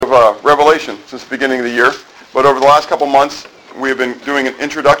Revelation since the beginning of the year. But over the last couple months, we have been doing an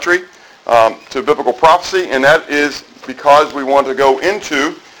introductory to biblical prophecy, and that is because we want to go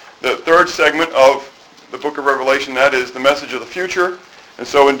into the third segment of the book of Revelation, that is the message of the future. And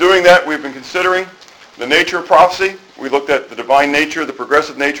so in doing that, we've been considering the nature of prophecy. We looked at the divine nature, the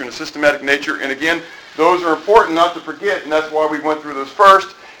progressive nature, and the systematic nature. And again, those are important not to forget, and that's why we went through those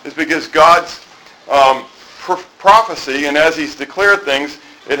first, is because God's prophecy, and as he's declared things,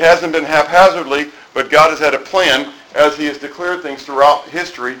 it hasn't been haphazardly, but God has had a plan as he has declared things throughout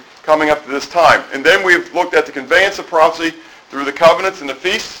history coming up to this time. And then we've looked at the conveyance of prophecy through the covenants and the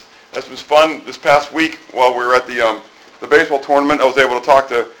feasts. That was fun this past week while we were at the baseball tournament. I was able to talk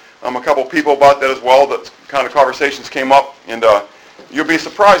to a couple people about that as well. That kind of conversations came up, and you'll be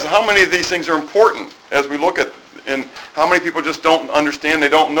surprised at how many of these things are important as we look at, and how many people just don't understand, they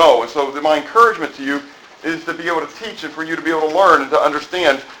don't know. And so my encouragement to you is to be able to teach and for you to be able to learn and to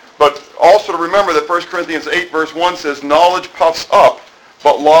understand, but also to remember that 1 Corinthians 8 verse 1 says, knowledge puffs up,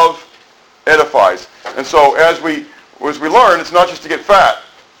 but love edifies. And so as we learn, it's not just to get fat,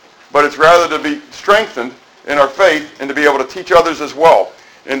 but it's rather to be strengthened in our faith and to be able to teach others as well,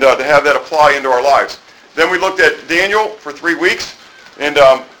 and to have that apply into our lives. Then we looked at Daniel for 3 weeks, and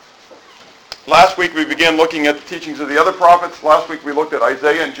last week we began looking at the teachings of the other prophets. Last week we looked at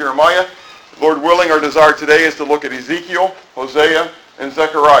Isaiah and Jeremiah. Lord willing, our desire today is to look at Ezekiel, Hosea, and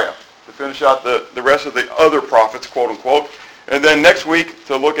Zechariah to finish out the rest of the other prophets, quote unquote. And then next week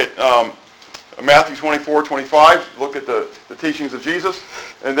to look at Matthew 24, 25, look at the teachings of Jesus.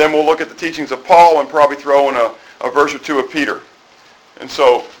 And then we'll look at the teachings of Paul and probably throw in a verse or two of Peter. And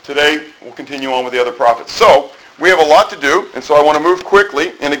so today we'll continue on with the other prophets. So we have a lot to do, and so I want to move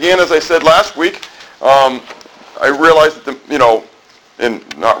quickly. And again, as I said last week, I realized that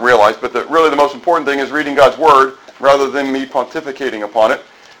really the most important thing is reading God's Word rather than me pontificating upon it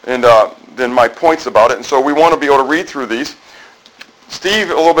and then my points about it. And so we want to be able to read through these. Steve,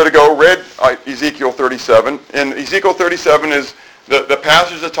 a little bit ago, read Ezekiel 37. And Ezekiel 37 is the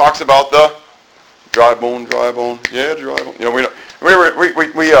passage that talks about the dry bone, yeah, dry bone. You know,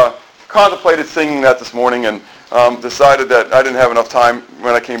 we contemplated singing that this morning and decided that I didn't have enough time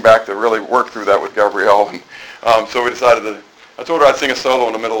when I came back to really work through that with Gabrielle. And so we decided that I told her I'd sing a solo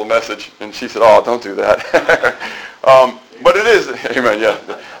in the middle of the message, and she said, "Oh, don't do that." But it is, amen, yeah.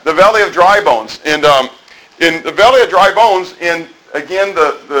 The Valley of Dry Bones. And in the Valley of Dry Bones, and again,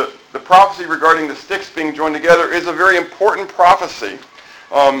 the prophecy regarding the sticks being joined together is a very important prophecy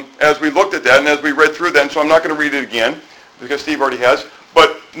as we looked at that and as we read through that. And so I'm not going to read it again because Steve already has.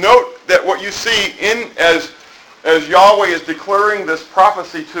 But note that what you see as Yahweh is declaring this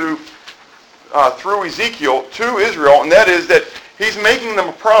prophecy through Ezekiel to Israel, and that is that he's making them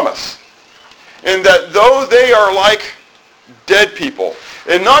a promise. And that though they are like dead people,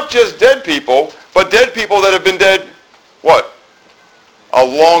 and not just dead people, but dead people that have been dead, what? A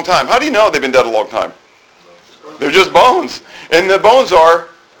long time. How do you know they've been dead a long time? They're just bones. And the bones are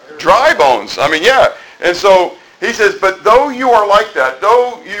dry bones. I mean, yeah. And so he says, but though you are like that,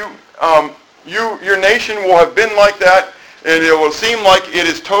 though your nation will have been like that, and it will seem like it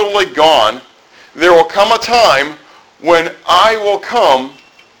is totally gone, there will come a time when I will come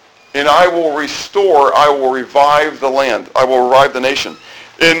and I will restore, I will revive the land. I will revive the nation.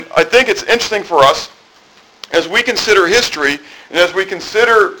 And I think it's interesting for us as we consider history and as we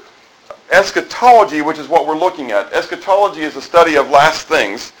consider eschatology, which is what we're looking at. Eschatology is a study of last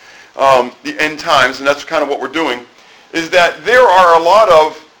things, the end times, and that's kind of what we're doing, is that there are a lot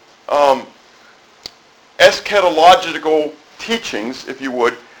of eschatological teachings, if you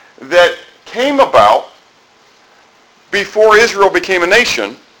would, that came about before Israel became a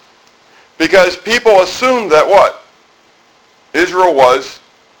nation, because people assumed that what? Israel was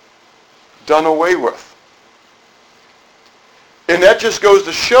done away with. And that just goes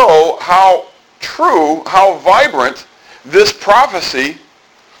to show how true, how vibrant this prophecy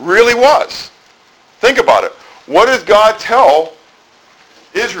really was. Think about it. What did God tell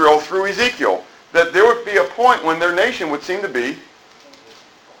Israel through Ezekiel? That there would be a point when their nation would seem to be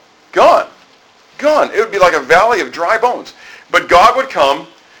gone. It would be like a valley of dry bones. But God would come,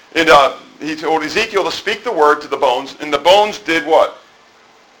 and he told Ezekiel to speak the word to the bones, and the bones did what?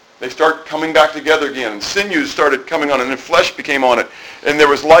 They start coming back together again, and sinews started coming on it, and flesh became on it, and there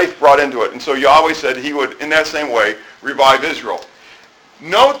was life brought into it. And so Yahweh said he would, in that same way, revive Israel.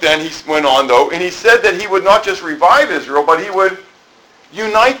 Note then, he went on though, and he said that he would not just revive Israel, but he would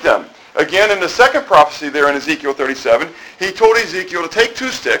unite them. Again, in the second prophecy there in Ezekiel 37, he told Ezekiel to take 2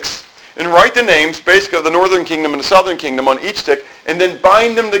 sticks and write the names, basically, of the northern kingdom and the southern kingdom on each stick, and then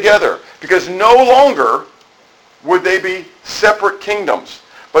bind them together, because no longer would they be separate kingdoms,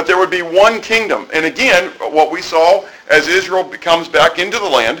 but there would be one kingdom. And again, what we saw as Israel comes back into the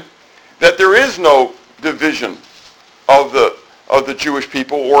land, that there is no division of the Jewish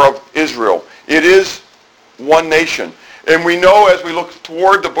people or of Israel. It is one nation. And we know as we look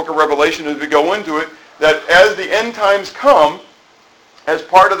toward the book of Revelation, as we go into it, that as the end times come, as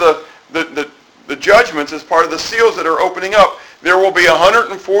part of the judgments, as part of the seals that are opening up, there will be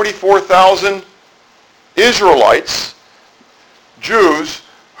 144,000 Israelites, Jews,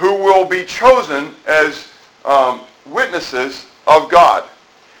 who will be chosen as witnesses of God.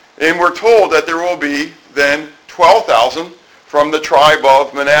 And we're told that there will be then 12,000 from the tribe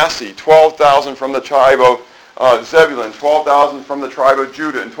of Manasseh, 12,000 from the tribe of Zebulun, 12,000 from the tribe of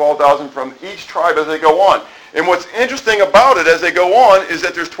Judah, and 12,000 from each tribe as they go on. And what's interesting about it as they go on is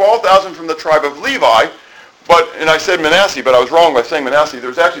that there's 12,000 from the tribe of Levi, and I said Manasseh, but I was wrong by saying Manasseh.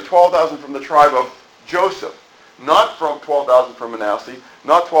 There's actually 12,000 from the tribe of Joseph, not from 12,000 from Manasseh,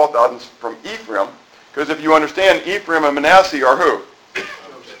 not 12,000 from Ephraim, because if you understand, Ephraim and Manasseh are who?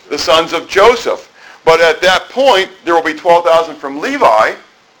 The sons of Joseph. But at that point, there will be 12,000 from Levi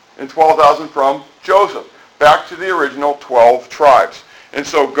and 12,000 from Joseph, back to the original 12 tribes. And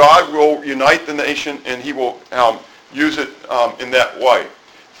so God will unite the nation, and he will use it in that way.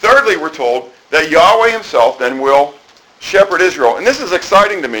 Thirdly, we're told that Yahweh himself then will shepherd Israel. And this is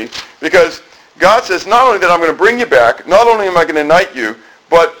exciting to me because God says, not only that I'm going to bring you back, not only am I going to unite you,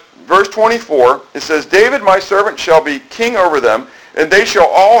 but verse 24, it says, David my servant shall be king over them, and they shall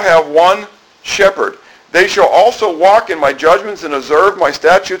all have one shepherd. They shall also walk in my judgments and observe my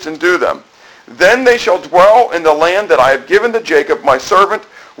statutes and do them. Then they shall dwell in the land that I have given to Jacob my servant,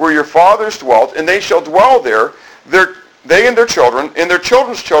 where your fathers dwelt, and they shall dwell there, they and their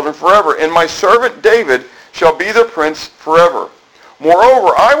children's children forever. And my servant David shall be their prince forever.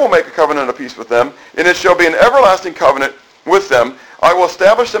 Moreover, I will make a covenant of peace with them, and it shall be an everlasting covenant with them. I will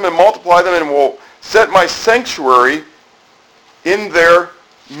establish them and multiply them, and will set my sanctuary in their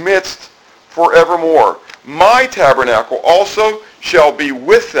midst forevermore. My tabernacle also shall be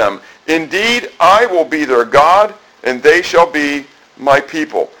with them. Indeed, I will be their God, and they shall be my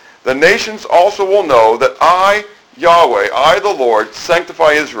people. The nations also will know that I, Yahweh, I the Lord,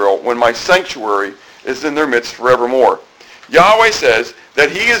 sanctify Israel when my sanctuary is in their midst forevermore. Yahweh says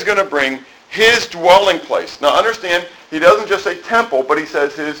that he is going to bring his dwelling place. Now understand, he doesn't just say temple, but he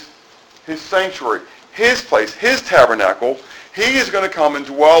says his sanctuary, his place, his tabernacle. He is going to come and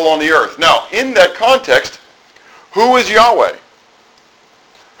dwell on the earth. Now, in that context, who is Yahweh?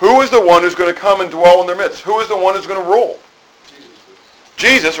 Who is the one who's going to come and dwell in their midst? Who is the one who's going to rule?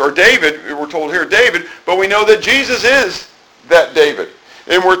 Jesus, or David, we're told here David, but we know that Jesus is that David.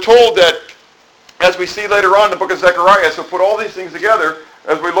 And we're told that, as we see later on in the book of Zechariah, so put all these things together,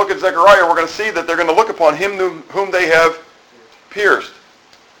 as we look at Zechariah, we're going to see that they're going to look upon him whom they have pierced.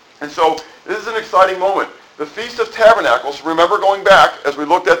 And so this is an exciting moment. The Feast of Tabernacles, remember going back, as we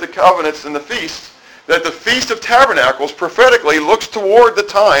looked at the covenants and the feasts, that the Feast of Tabernacles prophetically looks toward the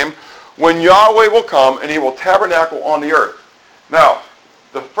time when Yahweh will come and he will tabernacle on the earth. Now,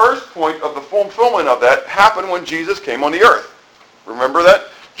 the first point of the fulfillment of that happened when Jesus came on the earth. Remember that?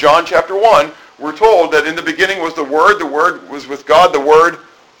 John chapter 1, we're told that in the beginning was the Word was with God, the Word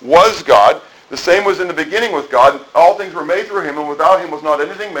was God. The same was in the beginning with God. All things were made through him, and without him was not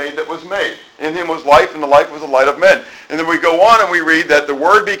anything made that was made. In him was life, and the life was the light of men. And then we go on and we read that the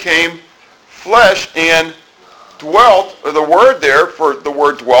Word became flesh and dwelt, or the word there for the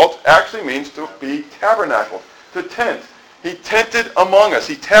word dwelt actually means to be tabernacle, to tent. He tented among us.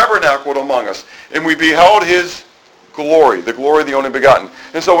 He tabernacled among us. And we beheld his glory, the glory of the only begotten.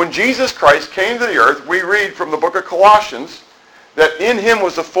 And so when Jesus Christ came to the earth, we read from the book of Colossians that in him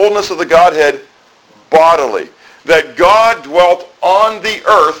was the fullness of the Godhead bodily. That God dwelt on the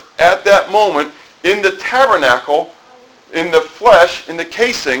earth at that moment in the tabernacle, in the flesh, in the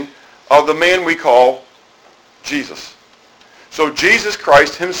casing of the man we call Jesus. So Jesus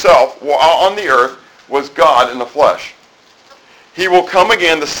Christ himself, while on the earth, was God in the flesh. He will come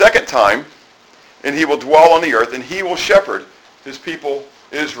again the second time, and he will dwell on the earth, and he will shepherd his people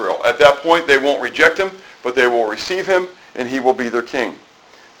Israel. At that point, they won't reject him, but they will receive him, and he will be their king.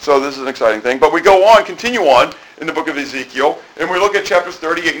 So this is an exciting thing. But we go on, continue on in the book of Ezekiel, and we look at chapters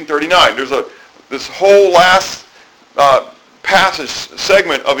 38 and 39. There's this whole last passage,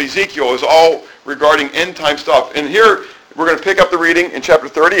 segment of Ezekiel is all regarding end-time stuff. And here, we're going to pick up the reading in chapter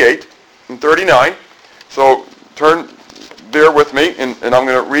 38 and 39. So turn there with me, and I'm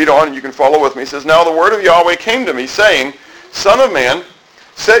going to read on, and you can follow with me. It says, Now the word of Yahweh came to me, saying, Son of man,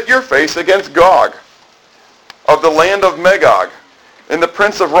 set your face against Gog, of the land of Magog, and the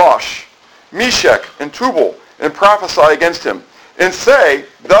prince of Rosh, Meshech and Tubal, and prophesy against him. and say,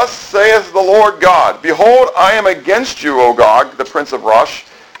 thus saith the Lord God, behold, I am against you, O Gog, the prince of Rosh,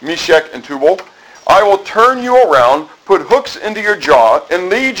 Meshech, and Tubal. I will turn you around, put hooks into your jaw, and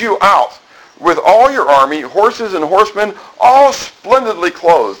lead you out with all your army, horses and horsemen, all splendidly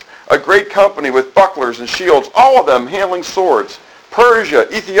clothed, a great company with bucklers and shields, all of them handling swords. Persia,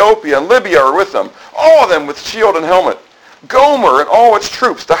 Ethiopia, and Libya are with them, all of them with shield and helmet. Gomer and all its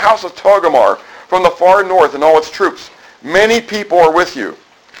troops, the house of Togarmah from the far north and all its troops. Many people are with you.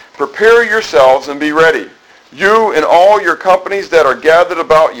 Prepare yourselves and be ready, you and all your companies that are gathered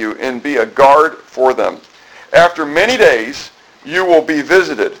about you, and be a guard for them. After many days you will be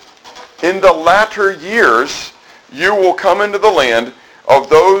visited. In the latter years you will come into the land of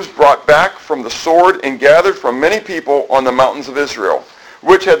those brought back from the sword and gathered from many people on the mountains of Israel,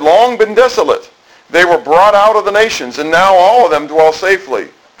 which had long been desolate. They were brought out of the nations, and now all of them dwell safely.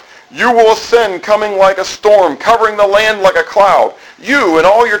 You will ascend coming like a storm, covering the land like a cloud, you and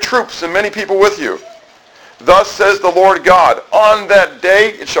all your troops and many people with you. Thus says the Lord God, on that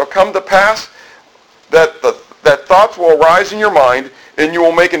day it shall come to pass that thoughts will arise in your mind, and you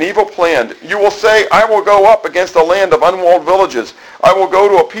will make an evil plan. You will say, I will go up against a land of unwalled villages. I will go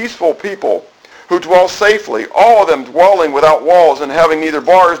to a peaceful people who dwell safely, all of them dwelling without walls and having neither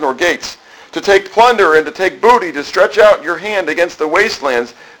bars nor gates, to take plunder and to take booty, to stretch out your hand against the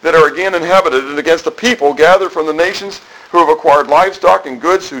wastelands that are again inhabited, and against the people gathered from the nations who have acquired livestock and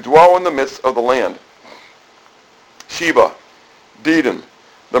goods, who dwell in the midst of the land. Sheba, Dedan,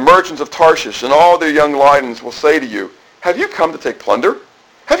 the merchants of Tarshish, and all their young lions will say to you, have you come to take plunder?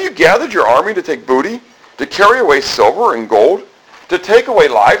 Have you gathered your army to take booty, to carry away silver and gold, to take away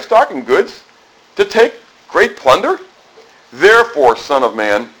livestock and goods, to take great plunder? Therefore, son of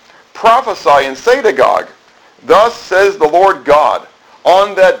man, prophesy and say to Gog, thus says the Lord God,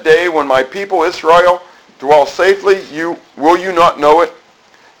 on that day when my people Israel dwell safely, will you not know it?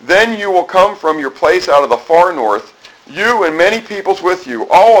 Then you will come from your place out of the far north, you and many peoples with you,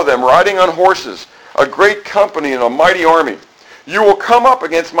 all of them riding on horses, a great company and a mighty army. You will come up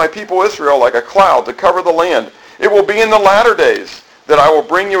against my people Israel like a cloud to cover the land. It will be in the latter days that I will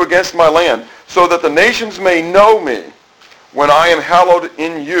bring you against my land, so that the nations may know me, when I am hallowed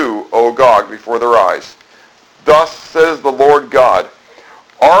in you, O Gog, before their eyes. Thus says the Lord God,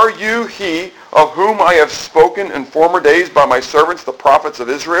 are you he of whom I have spoken in former days by my servants the prophets of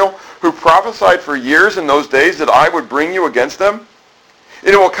Israel, who prophesied for years in those days that I would bring you against them?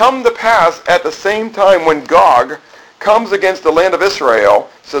 It will come to pass at the same time when Gog comes against the land of Israel,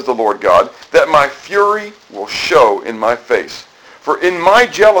 says the Lord God, that my fury will show in my face. For in my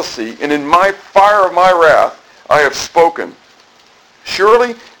jealousy and in my fire of my wrath I have spoken.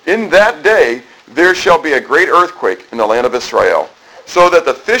 Surely in that day there shall be a great earthquake in the land of Israel, so that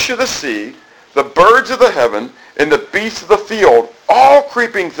the fish of the sea, the birds of the heaven, and the beasts of the field, all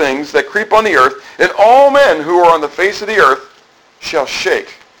creeping things that creep on the earth, and all men who are on the face of the earth, shall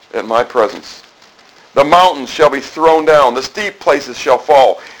shake at my presence. The mountains shall be thrown down, the steep places shall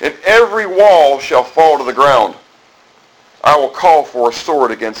fall, and every wall shall fall to the ground. I will call for a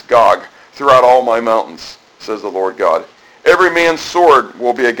sword against Gog throughout all my mountains, says the Lord God. Every man's sword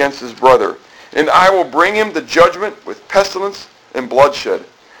will be against his brother, and I will bring him to judgment with pestilence and bloodshed.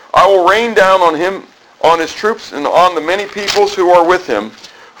 I will rain down on him, on his troops, and on the many peoples who are with him,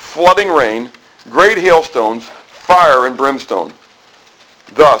 flooding rain, great hailstones, fire and brimstone.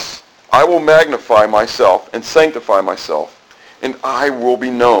 Thus I will magnify myself and sanctify myself, and I will be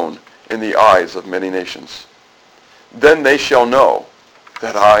known in the eyes of many nations. Then they shall know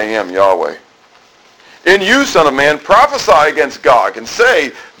that I am Yahweh. And you, son of man, prophesy against Gog, and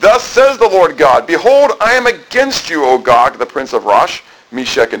say, thus says the Lord God, behold, I am against you, O Gog, the prince of Rosh,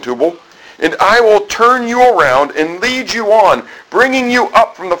 Meshech, and Tubal, and I will turn you around and lead you on, bringing you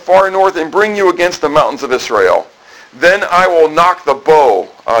up from the far north and bring you against the mountains of Israel. Then I will knock the bow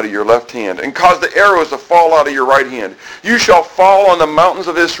out of your left hand, and cause the arrows to fall out of your right hand. You shall fall on the mountains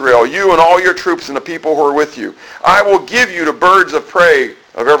of Israel, you and all your troops and the people who are with you. I will give you to birds of prey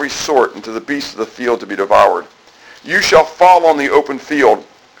of every sort, and to the beasts of the field to be devoured. You shall fall on the open field,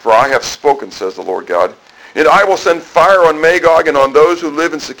 for I have spoken, says the Lord God. And I will send fire on Magog and on those who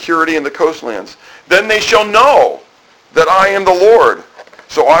live in security in the coastlands. Then they shall know that I am the Lord.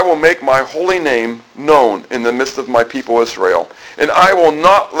 So I will make my holy name known in the midst of my people Israel, and I will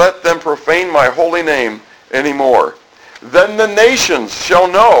not let them profane my holy name anymore. Then the nations shall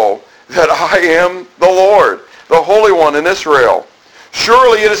know that I am the Lord, the Holy One in Israel.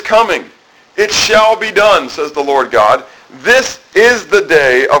 Surely it is coming. It shall be done, says the Lord God. This is the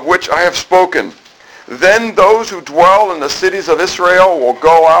day of which I have spoken. Then those who dwell in the cities of Israel will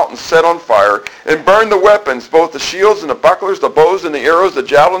go out and set on fire and burn the weapons, both the shields and the bucklers, the bows and the arrows, the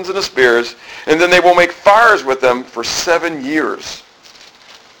javelins and the spears, and then they will make fires with them for 7 years.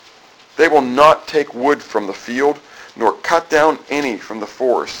 They will not take wood from the field, nor cut down any from the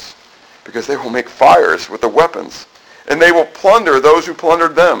forest, because they will make fires with the weapons, and they will plunder those who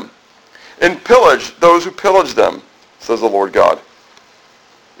plundered them, and pillage those who pillaged them, says the Lord God.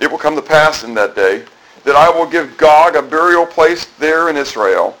 It will come to pass in that day that I will give Gog a burial place there in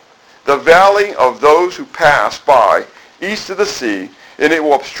Israel, the valley of those who pass by, east of the sea, and it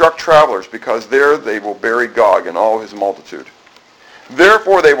will obstruct travelers, because there they will bury Gog and all his multitude.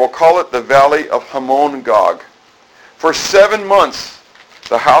 Therefore they will call it the valley of Hamon Gog. For 7 months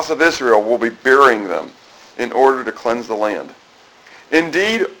the house of Israel will be burying them in order to cleanse the land.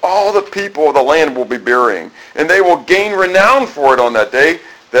 Indeed, all the people of the land will be burying, and they will gain renown for it on that day,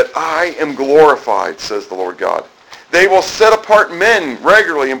 that I am glorified, says the Lord God. They will set apart men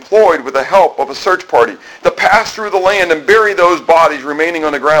regularly employed with the help of a search party to pass through the land and bury those bodies remaining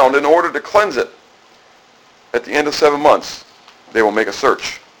on the ground in order to cleanse it. At the end of 7 months, they will make a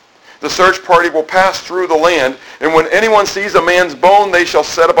search. The search party will pass through the land, and when anyone sees a man's bone, they shall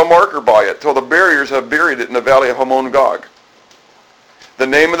set up a marker by it till the buriers have buried it in the valley of Hamon Gog. The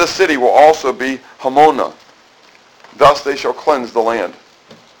name of the city will also be Hamona. Thus they shall cleanse the land.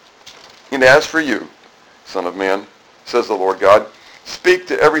 And as for you, Son of man, says the Lord God, speak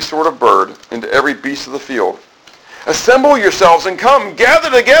to every sort of bird and to every beast of the field. Assemble yourselves and come, gather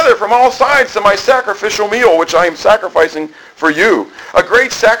together from all sides to my sacrificial meal, which I am sacrificing for you. A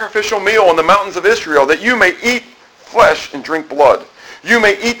great sacrificial meal in the mountains of Israel, that you may eat flesh and drink blood. You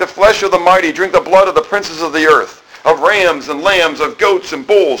may eat the flesh of the mighty, drink the blood of the princes of the earth, of rams and lambs, of goats and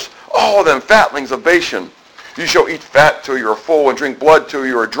bulls, all of them fatlings of Bashan. You shall eat fat till you are full, and drink blood till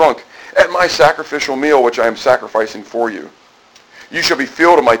you are drunk, at my sacrificial meal which I am sacrificing for you. You shall be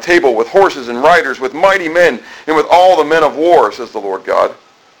filled at my table with horses and riders, with mighty men, and with all the men of war, says the Lord God.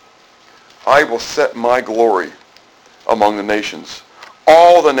 I will set my glory among the nations.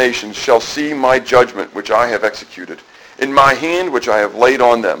 All the nations shall see my judgment which I have executed, in my hand which I have laid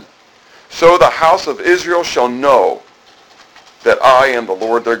on them. So the house of Israel shall know that I am the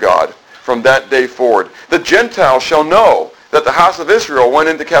Lord their God from that day forward. The Gentiles shall know that the house of Israel went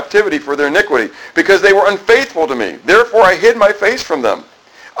into captivity for their iniquity, because they were unfaithful to me. Therefore I hid my face from them.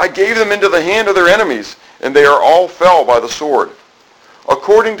 I gave them into the hand of their enemies, and they are all fell by the sword.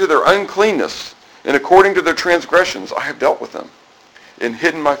 According to their uncleanness, and according to their transgressions, I have dealt with them, and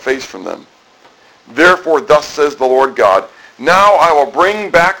hidden my face from them. Therefore thus says the Lord God, now I will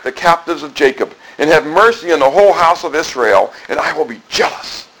bring back the captives of Jacob, and have mercy on the whole house of Israel, and I will be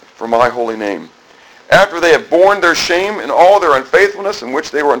jealous for my holy name. After they have borne their shame in all their unfaithfulness in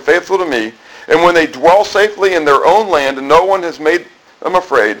which they were unfaithful to me, and when they dwell safely in their own land and no one has made them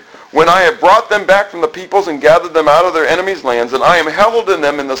afraid, when I have brought them back from the peoples and gathered them out of their enemies' lands, and I am hallowed in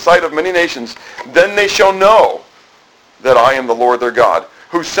them in the sight of many nations, then they shall know that I am the Lord their God,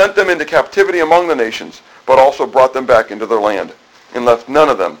 who sent them into captivity among the nations, but also brought them back into their land, and left none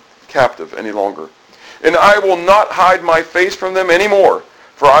of them captive any longer. And I will not hide my face from them any more,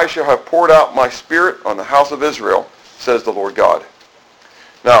 for I shall have poured out my spirit on the house of Israel, says the Lord God.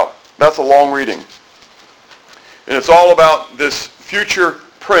 Now, that's a long reading. And it's all about this future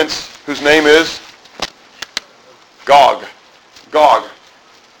prince whose name is Gog. Gog.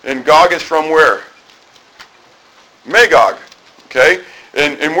 And Gog is from where? Magog. Okay?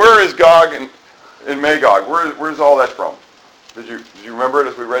 And where is Gog and Magog? Where's all that from? Did you remember it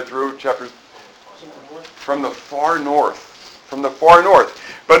as we read through chapters? From the far north. From the far north.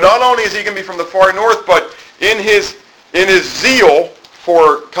 But not only is he going to be from the far north, but in his zeal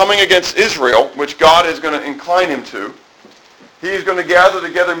for coming against Israel, which God is going to incline him to, he is going to gather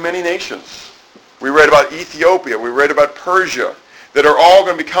together many nations. We read about Ethiopia. We read about Persia, that are all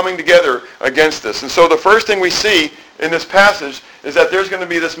going to be coming together against this. And so the first thing we see in this passage is that there's going to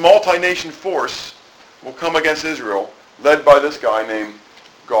be this multi-nation force will come against Israel, led by this guy named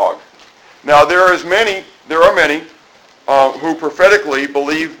Gog. Now there are many who prophetically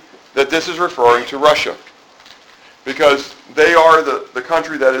believe that this is referring to Russia, because they are the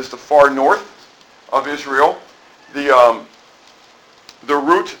country that is the far north of Israel. The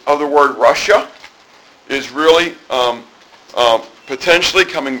root of the word Russia is really potentially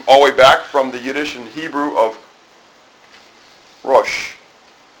coming all the way back from the Yiddish and Hebrew of Rosh,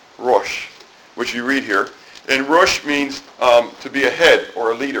 which you read here. And Rosh means to be a head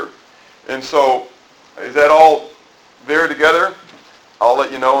or a leader. And so is that all there together? I'll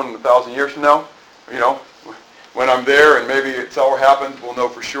let you know in 1,000 years from now. You know, when I'm there and maybe it's all happens, we'll know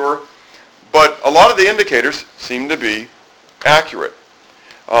for sure. But a lot of the indicators seem to be accurate.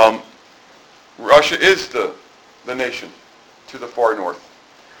 Russia is the nation to the far north.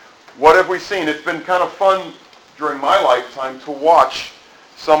 What have we seen? It's been kind of fun during my lifetime to watch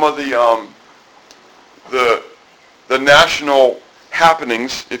some of the national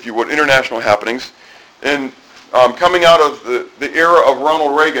happenings, if you would, international happenings. And coming out of the era of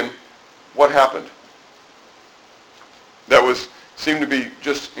Ronald Reagan, what happened? That seemed to be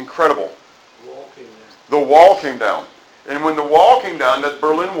just incredible. The wall came down. And when the wall came down, that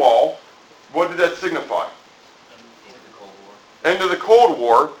Berlin Wall, what did that signify? End of the Cold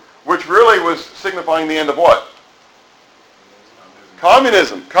War, which really was signifying the end of what?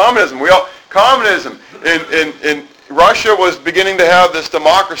 Communism. Communism. Communism. And Russia was beginning to have this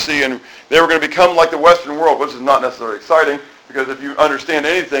democracy, and they were going to become like the Western world, which is not necessarily exciting, because if you understand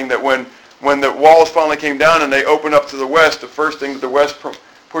anything, that when the walls finally came down and they opened up to the West, the first thing that the West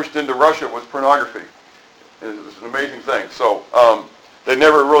pushed into Russia was pornography. It was an amazing thing. So they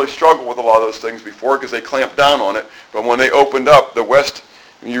never really struggled with a lot of those things before because they clamped down on it. But when they opened up, the West,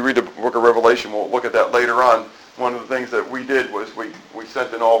 when you read the book of Revelation, we'll look at that later on, one of the things that we did was we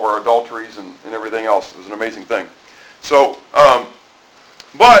sent in all of our adulteries and everything else. It was an amazing thing. So,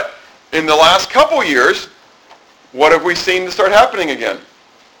 but in the last couple years, what have we seen to start happening again?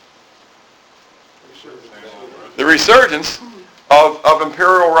 The resurgence of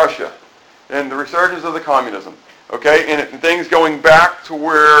Imperial Russia and the resurgence of the communism. Okay, and things going back to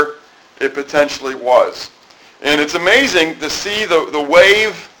where it potentially was. And it's amazing to see the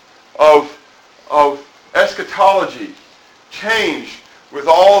wave of eschatology change with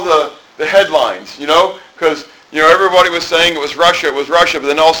all the headlines, because everybody was saying it was Russia, but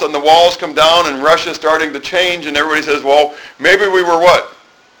then all of a sudden the walls come down and Russia's starting to change, and everybody says, well, maybe we were what?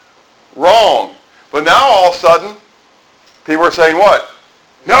 Wrong. But now all of a sudden, people are saying what?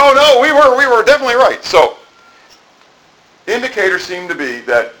 No, we were definitely right. So, indicators seem to be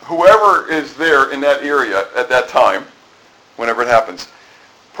that whoever is there in that area at that time, whenever it happens,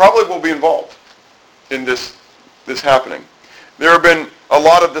 probably will be involved in this happening. There have been a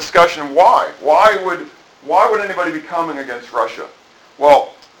lot of discussion why. Why would anybody be coming against Russia?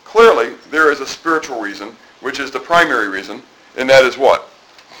 Well, clearly there is a spiritual reason, which is the primary reason, and that is what?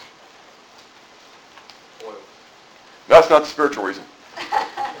 Oil. That's not the spiritual reason.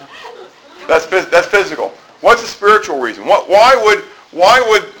 That's physical. What's the spiritual reason? Why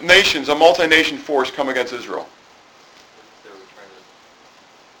would nations, a multi-nation force, come against Israel?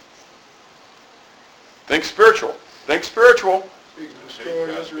 Think spiritual. Think spiritual. You can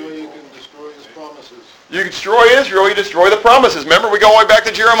destroy Israel, you can destroy his promises. You can destroy Israel, you destroy the promises. Remember, we go all the way back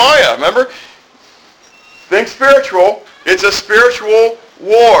to Jeremiah. Remember? Think spiritual. It's a spiritual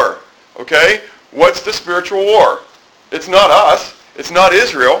war. Okay? What's the spiritual war? It's not us. It's not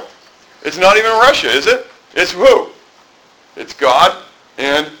Israel. It's not even Russia, is it? It's who? It's God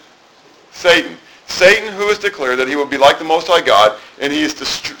and Satan. Satan, who has declared that he will be like the Most High God, and he is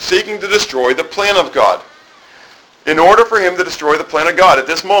seeking to destroy the plan of God. In order for him to destroy the plan of God, at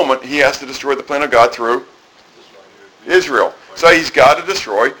this moment, he has to destroy the plan of God through Israel. So he's got to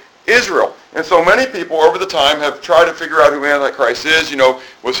destroy Israel. And so many people over the time have tried to figure out who Antichrist is.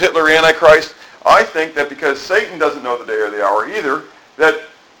 Was Hitler Antichrist? I think that because Satan doesn't know the day or the hour either, that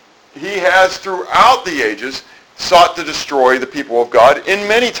he has throughout the ages sought to destroy the people of God in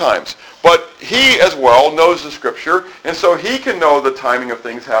many times. But he as well knows the Scripture, and so he can know the timing of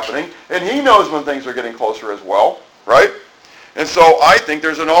things happening, and he knows when things are getting closer as well, right? And so I think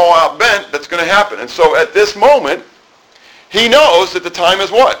there's an all-out bent that's going to happen. And so at this moment, he knows that the time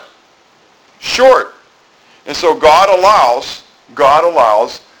is what? Short. And so God allows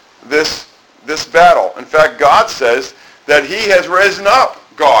this battle. In fact, God says that he has risen up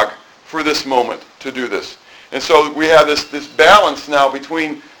Gog for this moment to do this. And so we have this balance now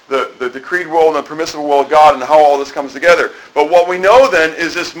between the decreed will and the permissible will of God and how all this comes together. But what we know then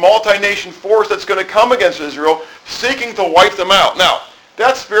is this multi-nation force that's going to come against Israel seeking to wipe them out. Now,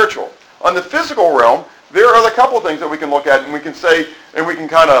 that's spiritual. On the physical realm, there are a couple of things that we can look at and we can say, and we can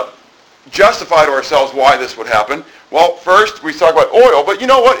kind of justify to ourselves why this would happen. Well, first, we talk about oil, but you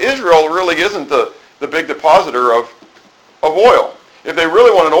know what? Israel really isn't the big depositor of oil. If they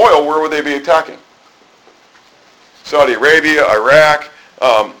really wanted oil, where would they be attacking? Saudi Arabia, Iraq,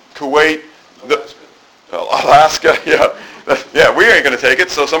 Kuwait, Alaska. Yeah, we ain't going to take it,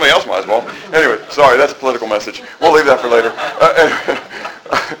 so somebody else might as well. Anyway, sorry, that's a political message. We'll leave that for later.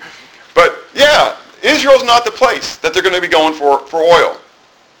 But yeah, Israel's not the place that they're going to be going for oil.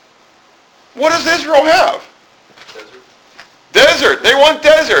 What does Israel have? Desert. They want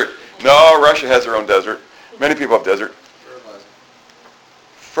desert. No, Russia has their own desert. Many people have desert.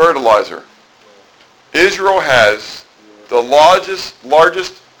 Fertilizer. Israel has the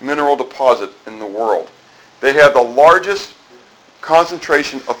largest mineral deposit in the world. They have the largest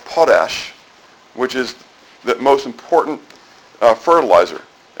concentration of potash, which is the most important fertilizer.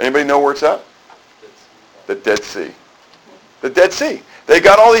 Anybody know where it's at? The Dead Sea. The Dead Sea. They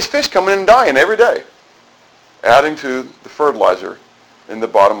got all these fish coming in and dying every day, adding to the fertilizer in the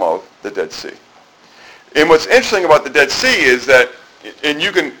bottom of the Dead Sea. And what's interesting about the Dead Sea is that, and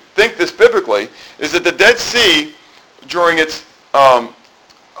you can think this biblically, is that the Dead Sea, during its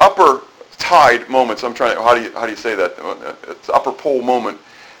upper tide moments, how do you say that? Its upper pole moment,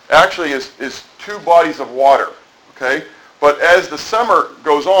 actually is two bodies of water, okay? But as the summer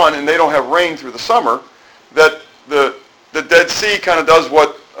goes on and they don't have rain through the summer, that the Dead Sea kind of does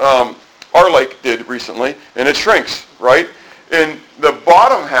what our lake did recently, and it shrinks, right? And the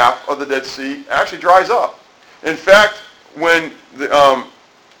bottom half of the Dead Sea actually dries up. In fact, when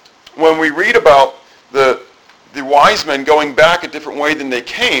we read about the wise men going back a different way than they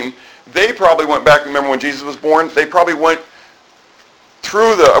came, they probably went back. Remember when Jesus was born? They probably went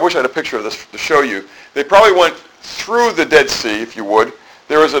through I wish I had a picture of this to show you. They probably went through the Dead Sea, if you would.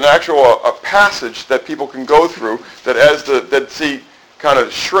 There is an actual a passage that people can go through that as the Dead Sea kind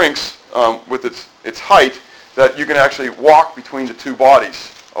of shrinks with its height, that you can actually walk between the two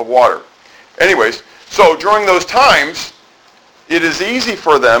bodies of water. Anyways, so during those times, it is easy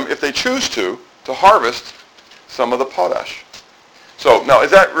for them, if they choose to harvest some of the potash. So now,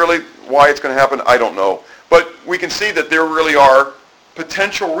 is that really why it's going to happen? I don't know. But we can see that there really are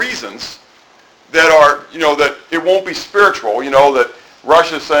potential reasons that are, that it won't be spiritual, that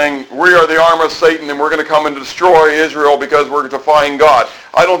Russia's saying, we are the arm of Satan and we're going to come and destroy Israel because we're defying God.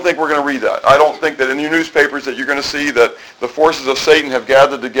 I don't think we're going to read that. I don't think that in your newspapers that you're going to see that the forces of Satan have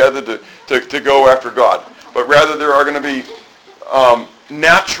gathered together to go after God. But rather there are going to be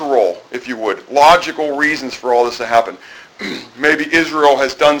natural, if you would, logical reasons for all this to happen. Maybe Israel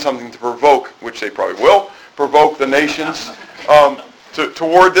has done something to provoke, which they probably will, provoke the nations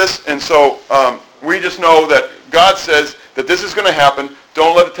toward this. And so we just know that God says that this is going to happen.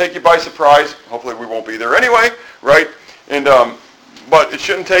 Don't let it take you by surprise. Hopefully we won't be there anyway, right? And but it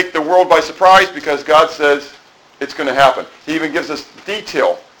shouldn't take the world by surprise because God says it's going to happen. He even gives us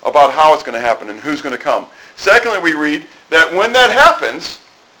detail about how it's going to happen and who's going to come. Secondly, we read that when that happens,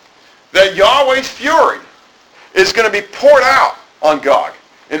 that Yahweh's fury is going to be poured out on Gog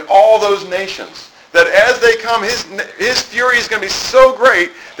and all those nations. That as they come, his fury is going to be so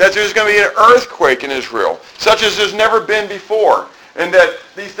great that there's going to be an earthquake in Israel, such as there's never been before. And that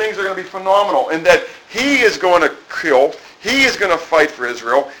these things are going to be phenomenal. And that he is going to kill, he is going to fight for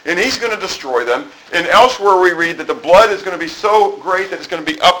Israel, and he's going to destroy them. And elsewhere we read that the blood is going to be so great that it's going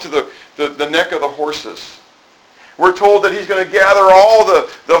to be up to the neck of the horses. We're told that he's going to gather all the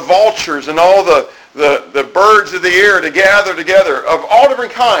vultures and all the birds of the air to gather together of all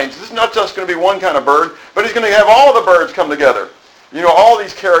different kinds. This is not just going to be one kind of bird, but he's going to have all the birds come together. All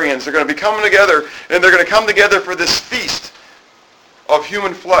these carrions are going to be coming together, and they're going to come together for this feast of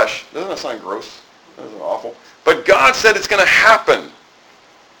human flesh. Doesn't that sound gross? That is awful. But God said it's going to happen.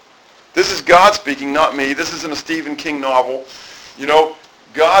 This is God speaking, not me. This isn't a Stephen King novel.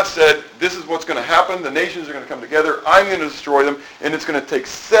 God said, this is what's going to happen. The nations are going to come together. I'm going to destroy them. And it's going to take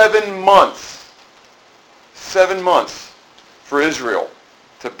 7 months. 7 months for Israel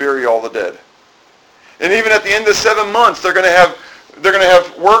to bury all the dead. And even at the end of 7 months, they're going to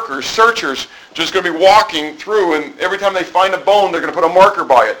have workers, searchers, just going to be walking through. And every time they find a bone, they're going to put a marker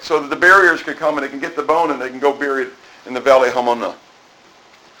by it so that the barriers can come and they can get the bone and they can go bury it in the Valley of Hamonah.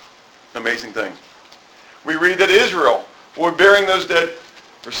 Amazing thing. We read that Israel will be burying those dead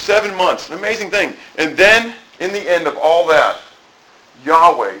for 7 months. An amazing thing. And then, in the end of all that,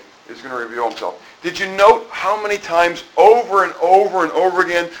 Yahweh is going to reveal himself. Did you note how many times over and over and over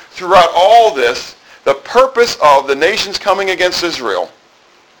again throughout all this, the purpose of the nations coming against Israel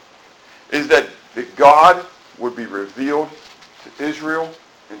is that God would be revealed to Israel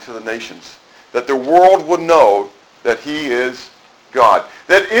and to the nations. That the world would know that he is God.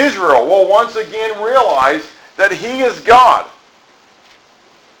 That Israel will once again realize that he is God.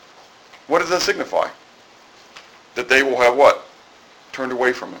 What does that signify? That they will have what? Turned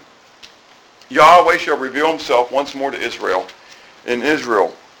away from him. Yahweh shall reveal himself once more to Israel, and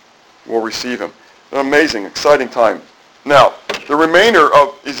Israel will receive him. An amazing, exciting time. Now, the remainder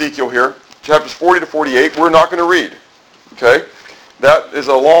of Ezekiel here, chapters 40 to 48, we're not going to read. Okay? That is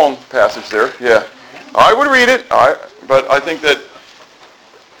a long passage there. Yeah. I would read it, but I think that,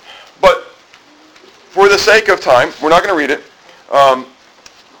 but for the sake of time, we're not going to read it.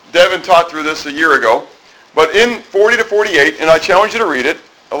 Devin taught through this a year ago. But in 40 to 48, and I challenge you to read it,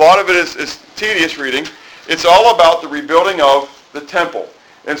 a lot of it is tedious reading. It's all about the rebuilding of the temple.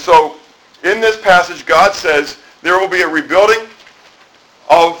 And so in this passage, God says there will be a rebuilding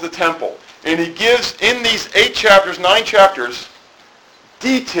of the temple. And he gives, in these 8 chapters, 9 chapters,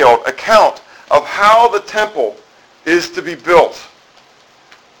 detailed account of how the temple is to be built.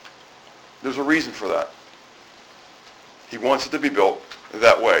 There's a reason for that. He wants it to be built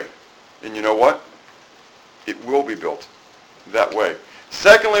that way. And you know what? It will be built that way.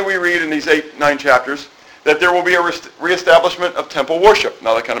 Secondly, we read in these 8, 9 chapters that there will be a reestablishment of temple worship.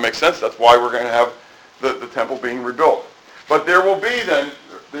 Now that kind of makes sense. That's why we're going to have the temple being rebuilt. But there will be then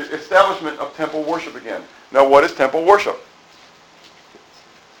the establishment of temple worship again. Now what is temple worship?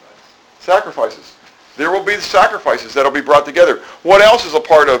 Sacrifices. There will be the sacrifices that will be brought together. What else is a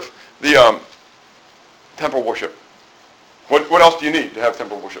part of the temple worship? What else do you need to have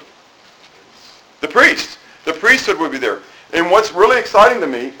temple worship? The priest. The priesthood will be there. And what's really exciting to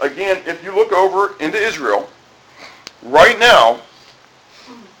me, again, if you look over into Israel, right now,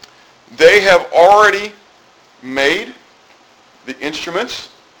 they have already made the instruments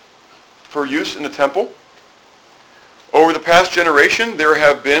for use in the temple. Over the past generation, there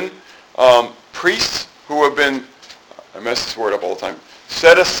have been priests who have been, I mess this word up all the time,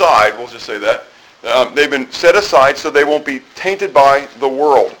 set aside, we'll just say that. They've been set aside so they won't be tainted by the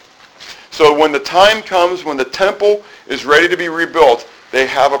world. So when the time comes, when the temple is ready to be rebuilt, they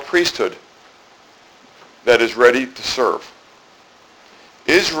have a priesthood that is ready to serve.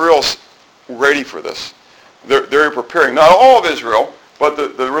 Israel's ready for this. They're preparing. Not all of Israel, but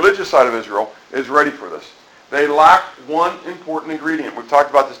the religious side of Israel is ready for this. They lack one important ingredient. We've talked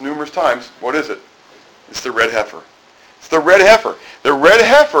about this numerous times. What is it? It's the red heifer. It's the red heifer. The red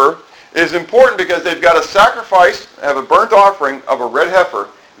heifer is important because they've got to sacrifice, have a burnt offering of a red heifer,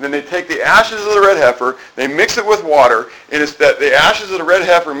 and then they take the ashes of the red heifer, they mix it with water, and it's that the ashes of the red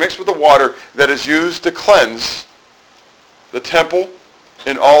heifer mixed with the water that is used to cleanse the temple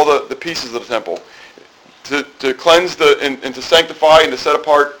and all the pieces of the temple, to cleanse and to sanctify and to set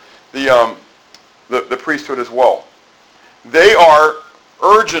apart the priesthood as well. They are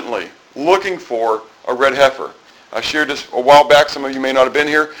urgently looking for a red heifer. I shared this a while back. Some of you may not have been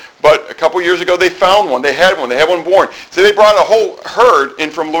here, but a couple years ago they found one. They had one. They had one born. So they brought a whole herd in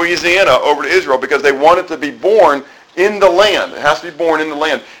from Louisiana over to Israel because they wanted to be born in the land. It has to be born in the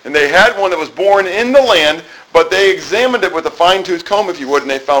land. And they had one that was born in the land, but they examined it with a fine-tooth comb, if you would, and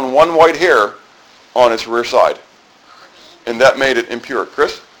they found one white hair on its rear side. And that made it impure.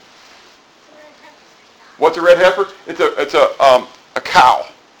 Chris? What's a red heifer? It's a cow.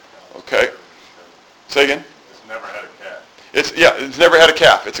 Okay. Say again? Never had a calf. It's never had a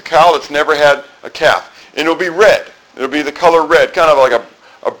calf. It's a cow that's never had a calf. And it'll be red. It'll be the color red, kind of like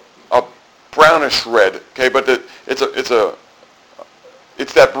a brownish red. Okay, but it's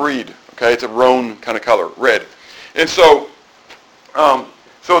that breed. Okay, it's a roan kind of color, red. And so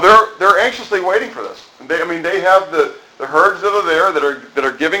they're anxiously waiting for this. And they have the herds that are there that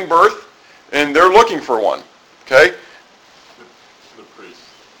are giving birth, and they're looking for one. Okay. The priest.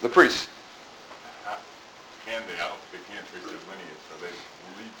 The priest. Can they? I don't think they can trace their lineage, so they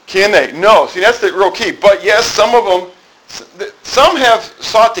believe. Can they? No. See, that's the real key. But yes, some of them, some have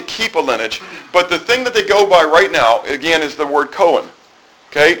sought to keep a lineage, but the thing that they go by right now, again, is the word Cohen.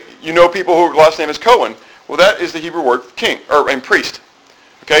 Okay? You know people whose last name is Cohen. Well, that is the Hebrew word king, and priest.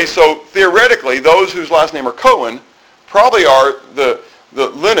 Okay? So theoretically, those whose last name are Cohen probably are the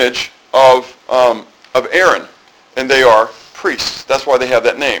lineage of Aaron, and they are priests. That's why they have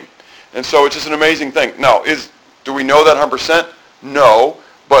that name. And so it's just an amazing thing. Now, do we know that 100%? No,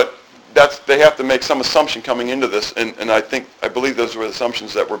 but they have to make some assumption coming into this, and I believe those were the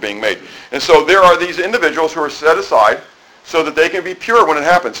assumptions that were being made. And so there are these individuals who are set aside so that they can be pure when it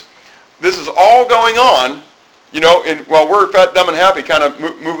happens. This is all going on, while we're fat, dumb, and happy, kind of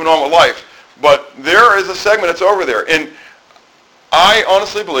moving on with life. But there is a segment that's over there, and I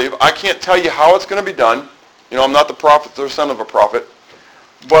honestly believe, I can't tell you how it's going to be done. I'm not the prophet or son of a prophet.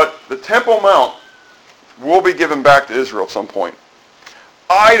 But the Temple Mount will be given back to Israel at some point.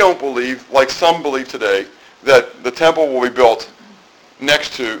 I don't believe, like some believe today, that the temple will be built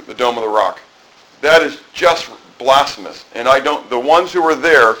next to the Dome of the Rock. That is just blasphemous. And the ones who are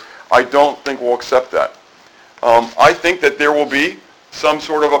there, I don't think will accept that. I think that there will be some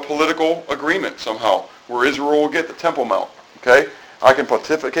sort of a political agreement somehow where Israel will get the Temple Mount. Okay? I can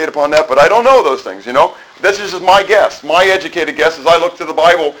pontificate upon that, but I don't know those things, This is just my guess. My educated guess as I look to the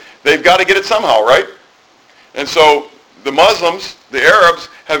Bible, they've got to get it somehow, right? And so the Muslims, the Arabs,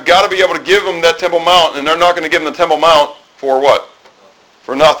 have got to be able to give them that Temple Mount, and they're not going to give them the Temple Mount for what?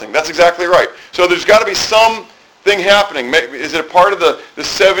 For nothing. That's exactly right. So there's got to be some thing happening? Is it a part of the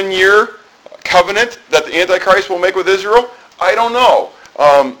 7-year covenant that the Antichrist will make with Israel? I don't know.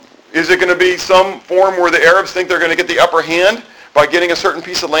 Is it going to be some form where the Arabs think they're going to get the upper hand by getting a certain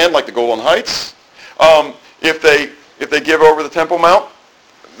piece of land like the Golan Heights? If they give over the Temple Mount?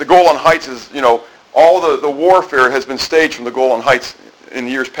 The Golan Heights is, all the warfare has been staged from the Golan Heights in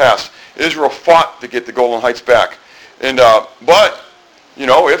years past. Israel fought to get the Golan Heights back. And but,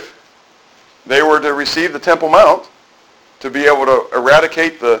 if they were to receive the Temple Mount to be able to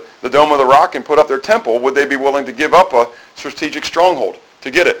eradicate the Dome of the Rock and put up their temple, would they be willing to give up a strategic stronghold to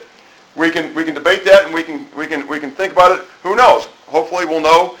get it? We can debate that, and we can think about it. Who knows? Hopefully we'll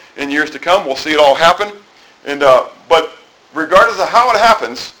know in years to come. We'll see it all happen. And but regardless of how it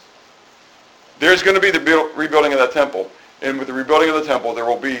happens, there's going to be the rebuilding of that temple. And with the rebuilding of the temple, there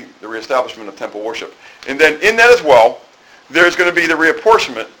will be the reestablishment of temple worship. And then in that as well, there's going to be the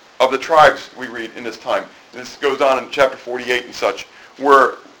reapportionment of the tribes we read in this time. And this goes on in chapter 48 and such,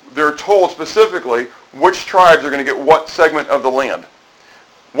 where they're told specifically which tribes are going to get what segment of the land,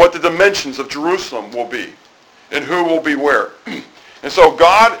 what the dimensions of Jerusalem will be, and who will be where. And so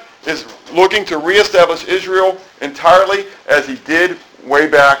God is looking to reestablish Israel entirely as he did way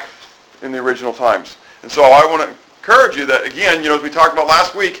back in the original times. And so I want to encourage you that, again, as we talked about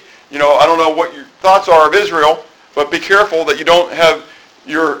last week, I don't know what your thoughts are of Israel, but be careful that you don't have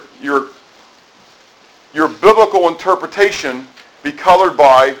your biblical interpretation be colored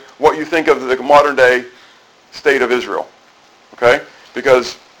by what you think of the modern day state of Israel. Okay?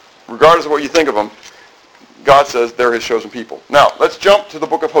 Because regardless of what you think of them, God says they're his chosen people. Now, let's jump to the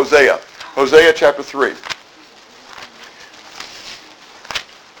book of Hosea. Hosea chapter 3.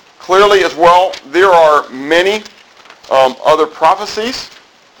 Clearly as well, there are many other prophecies,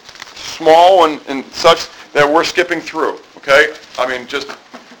 small and such, that we're skipping through. Okay?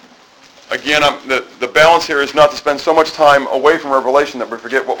 Again, the balance here is not to spend so much time away from Revelation that we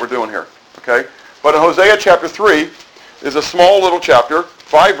forget what we're doing here. Okay? But in Hosea chapter 3 is a small little chapter,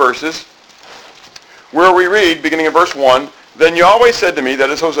 5 verses, where we read, beginning in verse 1, "Then Yahweh said to me," that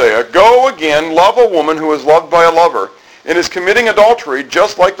is Hosea, "Go again, love a woman who is loved by a lover, and is committing adultery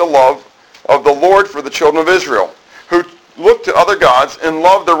just like the love of the Lord for the children of Israel, who look to other gods and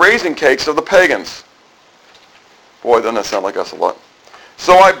love the raisin cakes of the pagans." Boy, doesn't that sound like us a lot.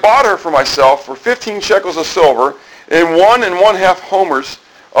 "So I bought her for myself for 15 shekels of silver and 1½ homers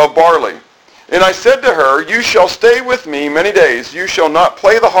of barley. And I said to her, you shall stay with me many days. You shall not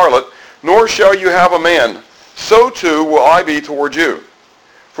play the harlot, nor shall you have a man. So too will I be toward you.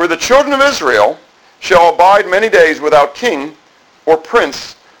 For the children of Israel shall abide many days without king or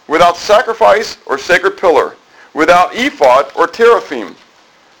prince, without sacrifice or sacred pillar, without ephod or teraphim.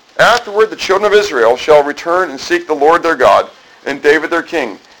 Afterward the children of Israel shall return and seek the Lord their God, and David their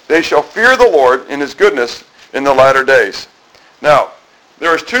king. They shall fear the Lord in his goodness in the latter days." Now,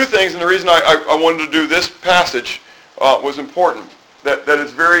 there's two things, and the reason I wanted to do this passage was important, that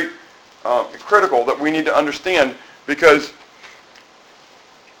is very critical, that we need to understand, because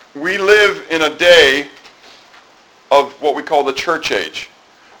we live in a day of what we call the church age.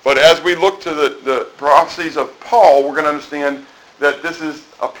 But as we look to the prophecies of Paul, we're going to understand that this is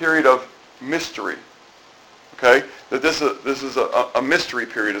a period of mystery. Okay? That this is a mystery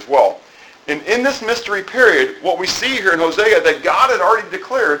period as well. And in this mystery period, what we see here in Hosea that God had already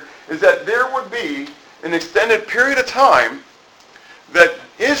declared is that there would be an extended period of time that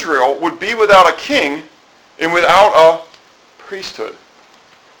Israel would be without a king and without a priesthood.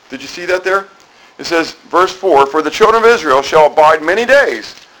 Did you see that there? It says, verse 4, "For the children of Israel shall abide many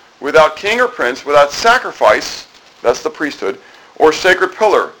days without king or prince, without sacrifice," that's the priesthood, "or sacred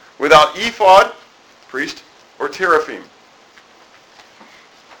pillar, without ephod," priest, "or teraphim."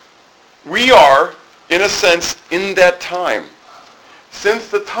 We are, in a sense, in that time. Since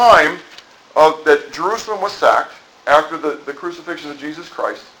the time that Jerusalem was sacked, after the crucifixion of Jesus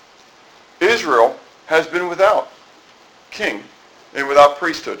Christ, Israel has been without king and without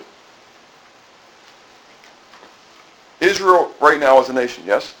priesthood. Israel right now is a nation,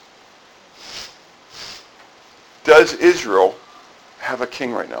 yes? Does Israel have a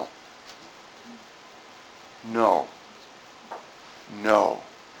king right now? No. No.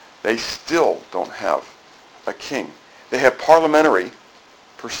 They still don't have a king. They have parliamentary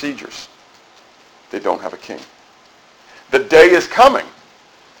procedures. They don't have a king. The day is coming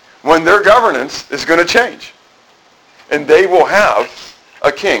when their governance is going to change. And they will have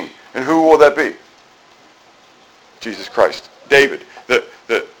a king. And who will that be? Jesus Christ. David.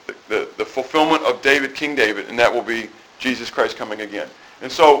 The fulfillment of David, King David, and that will be Jesus Christ coming again.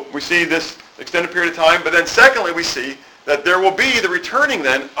 And so we see this extended period of time, but then secondly we see that there will be the returning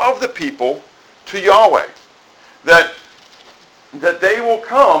then of the people to Yahweh. that they will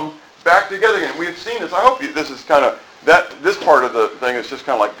come back together again. We've seen this. I hope this is kind of, this part of the thing is just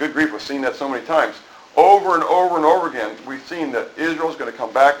kind of like, good grief, we've seen that so many times. Over and over and over again, we've seen that Israel's going to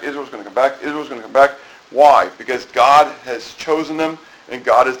come back, Israel's going to come back, Israel's going to come back. Why? Because God has chosen them, and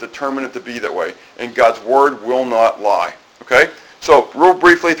God has determined it to be that way. And God's word will not lie. Okay? So, real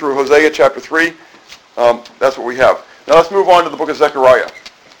briefly through Hosea chapter 3, that's what we have. Now let's move on to the book of Zechariah.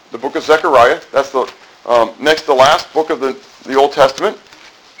 The book of Zechariah, that's the next to last book of the Old Testament.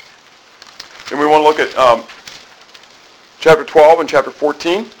 And we want to look at chapter 12 and chapter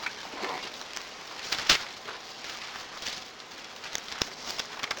 14.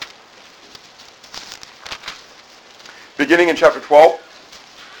 Beginning in chapter 12,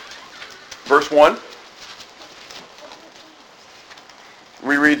 verse 1,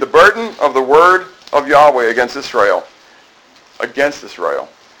 we read, the burden of the word of Yahweh against Israel. Against Israel.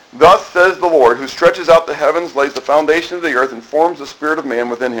 Thus says the Lord, who stretches out the heavens, lays the foundation of the earth, and forms the spirit of man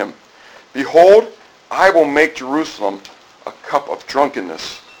within him. Behold, I will make Jerusalem a cup of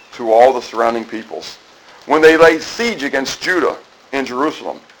drunkenness to all the surrounding peoples, when they lay siege against Judah and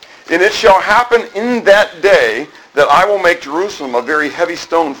Jerusalem. And it shall happen in that day that I will make Jerusalem a very heavy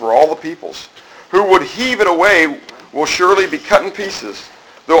stone for all the peoples. Who would heave it away will surely be cut in pieces,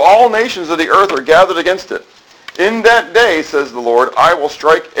 though all nations of the earth are gathered against it. In that day, says the Lord, I will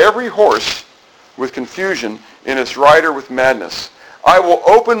strike every horse with confusion and its rider with madness. I will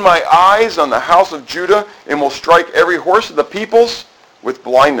open my eyes on the house of Judah and will strike every horse of the peoples with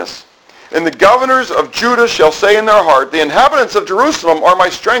blindness. And the governors of Judah shall say in their heart, the inhabitants of Jerusalem are my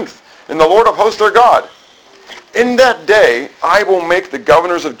strength, and the Lord of hosts their God. In that day I will make the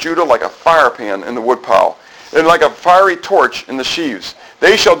governors of Judah like a firepan in the woodpile, and like a fiery torch in the sheaves.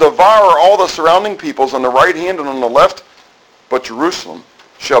 They shall devour all the surrounding peoples on the right hand and on the left, but Jerusalem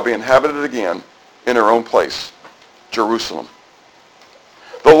shall be inhabited again in her own place. Jerusalem.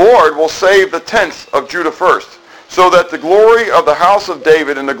 The Lord will save the tents of Judah first, so that the glory of the house of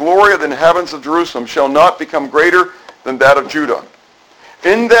David and the glory of the inhabitants of Jerusalem shall not become greater than that of Judah.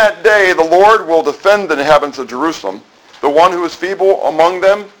 In that day the Lord will defend the inhabitants of Jerusalem. The one who is feeble among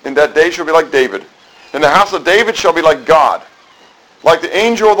them in that day shall be like David. And the house of David shall be like God, like the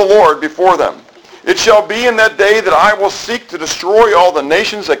angel of the Lord before them. It shall be in that day that I will seek to destroy all the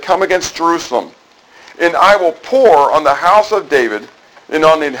nations that come against Jerusalem. And I will pour on the house of David and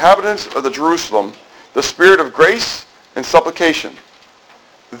on the inhabitants of the Jerusalem the spirit of grace and supplication.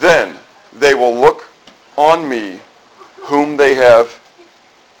 Then they will look on me whom they have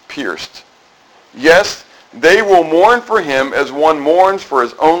pierced. Yes, they will mourn for him as one mourns for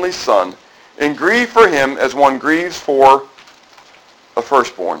his only son, and grieve for him as one grieves for a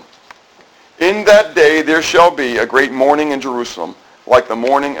firstborn. In that day there shall be a great mourning in Jerusalem, like the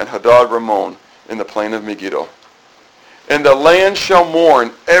mourning at Hadad Ramon in the plain of Megiddo. And the land shall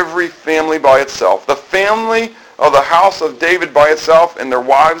mourn, every family by itself. The family of the house of David by itself, and their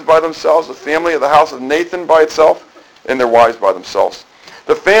wives by themselves. The family of the house of Nathan by itself, and their wives by themselves.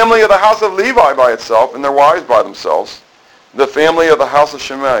 The family of the house of Levi by itself, and their wives by themselves. The family of the house of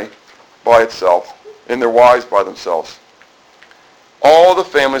Shimei by itself, and their wives by themselves. All the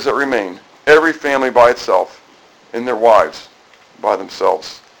families that remain, every family by itself, and their wives by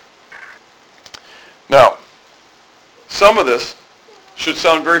themselves. Now, some of this should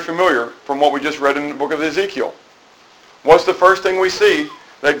sound very familiar from what we just read in the book of Ezekiel. What's the first thing we see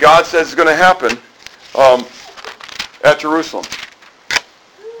that God says is going to happen at Jerusalem?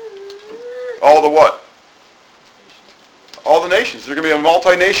 All the what? All the nations. There's going to be a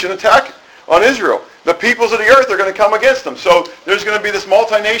multi-nation attack on Israel. The peoples of the earth are going to come against them. So there's going to be this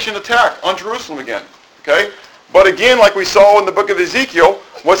multi-nation attack on Jerusalem again. Okay? But again, like we saw in the book of Ezekiel,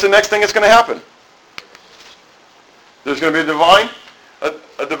 what's the next thing that's going to happen? There's going to be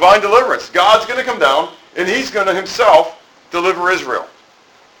a divine deliverance. God's going to come down, and he's going to himself deliver Israel.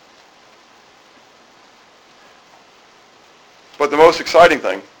 But the most exciting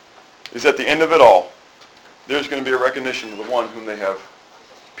thing is at the end of it all, there's going to be a recognition of the one whom they have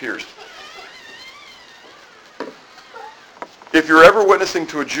pierced. If you're ever witnessing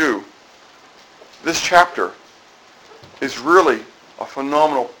to a Jew, this chapter is really a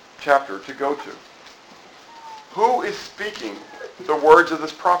phenomenal chapter to go to. Who is speaking the words of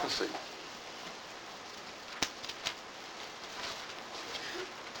this prophecy?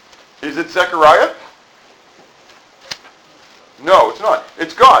 Is it Zechariah? No, it's not.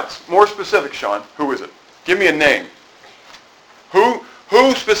 It's God's. More specific, Sean. Who is it? Give me a name. Who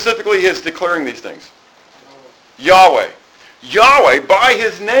specifically is declaring these things? Yahweh. Yahweh, by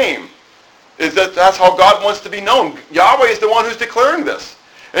his name, that's how God wants to be known. Yahweh is the one who's declaring this.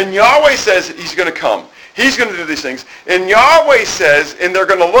 And Yahweh says he's going to come. He's going to do these things. And Yahweh says, and they're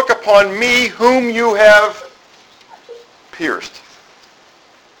going to look upon me whom you have pierced.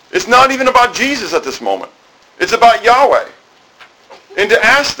 It's not even about Jesus at this moment. It's about Yahweh. And to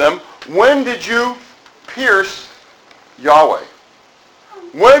ask them, when did you pierce Yahweh?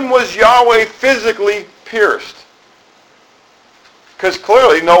 When was Yahweh physically pierced? Because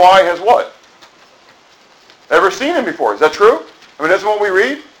clearly no eye has what? Ever seen him before. Is that true? I mean, that's what we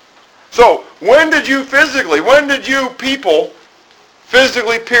read. So, when did you people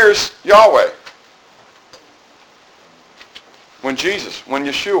physically pierce Yahweh? When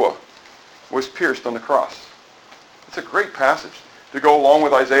Yeshua was pierced on the cross. It's a great passage to go along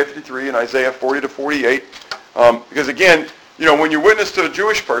with Isaiah 53 and Isaiah 40 to 48. Because again, when you witness to a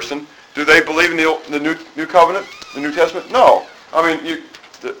Jewish person, do they believe in the New Covenant, the New Testament? No. I mean,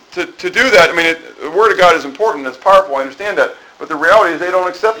 to do that, the Word of God is important, it's powerful, I understand that. But the reality is they don't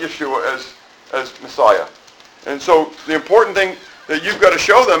accept Yeshua as Messiah. And so the important thing that you've got to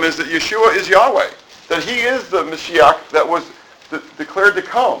show them is that Yeshua is Yahweh. That he is the Mashiach that was declared to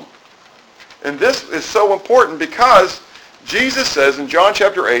come. And this is so important because Jesus says in John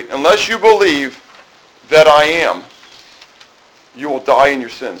chapter 8, unless you believe that I am, you will die in your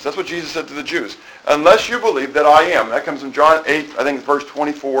sins. That's what Jesus said to the Jews. Unless you believe that I am. That comes from John 8, I think it's verse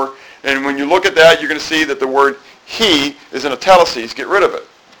 24. And when you look at that, you're going to see that the word he is in italics. Get rid of it.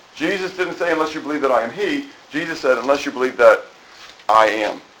 Jesus didn't say unless you believe that I am he. Jesus said unless you believe that I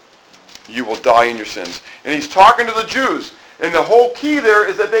am, you will die in your sins. And he's talking to the Jews. And the whole key there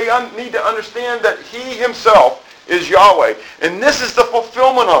is that they need to understand that he himself is Yahweh. And this is the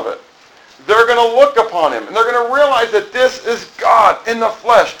fulfillment of it. They're going to look upon him. And they're going to realize that this is God in the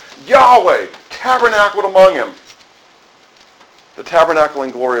flesh. Yahweh, tabernacled among him. The tabernacle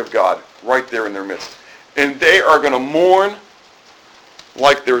and glory of God right there in their midst. And they are going to mourn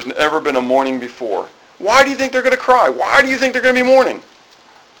like there's never been a mourning before. Why do you think they're going to cry? Why do you think they're going to be mourning?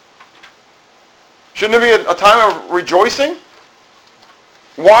 Shouldn't there be a time of rejoicing?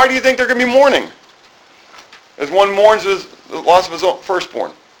 Why do you think they're going to be mourning? As one mourns the loss of his own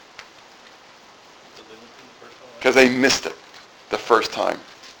firstborn. Because they missed it the first time.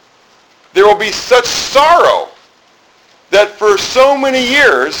 There will be such sorrow that for so many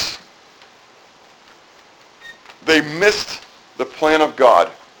years they missed the plan of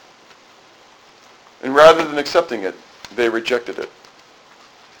God. And rather than accepting it, they rejected it.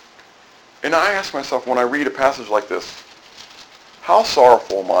 And I ask myself when I read a passage like this, how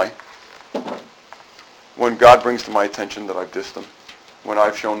sorrowful am I when God brings to my attention that I've dissed him, when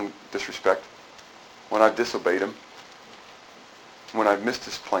I've shown disrespect, when I've disobeyed him, when I've missed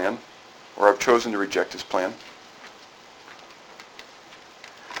his plan, or I've chosen to reject his plan.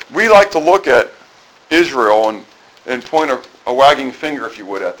 We like to look at Israel and point a wagging finger, if you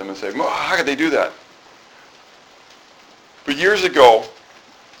would, at them and say, well, how could they do that? But years ago,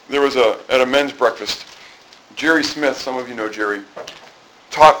 there was at a men's breakfast, Jerry Smith, some of you know Jerry,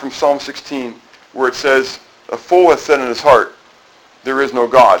 taught from Psalm 16, where it says, a fool has said in his heart, there is no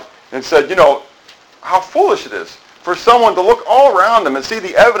God. And said, how foolish it is for someone to look all around them and see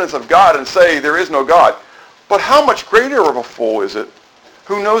the evidence of God and say there is no God. But how much greater of a fool is it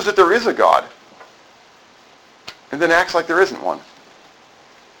who knows that there is a God and then acts like there isn't one?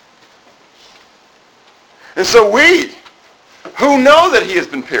 And so we, who know that he has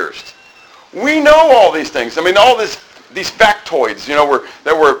been pierced, we know all these things. All these factoids,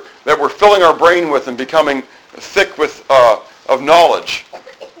 that we're filling our brain with and becoming thick with of knowledge.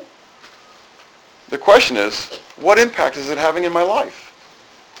 The question is, what impact is it having in my life?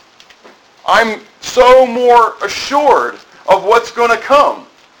 I'm so more assured of what's going to come.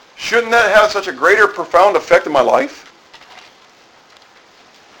 Shouldn't that have such a greater, profound effect in my life?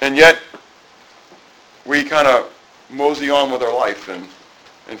 And yet, we kind of mosey on with our life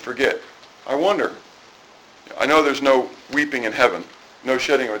and forget. I wonder. I know there's no weeping in heaven, no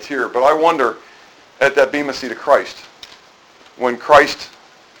shedding of a tear, but I wonder at that Bema seat of Christ, when Christ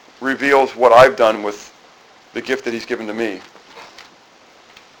reveals what I've done with the gift that he's given to me,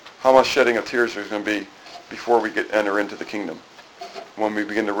 how much shedding of tears there's going to be before we enter into the kingdom, when we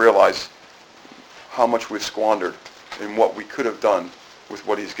begin to realize how much we've squandered and what we could have done with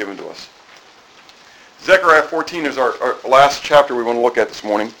what he's given to us. Zechariah 14 is our last chapter we want to look at this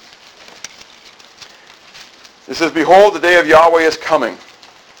morning. It says, behold, the day of Yahweh is coming,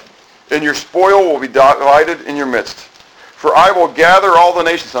 and your spoil will be divided in your midst. For I will gather all the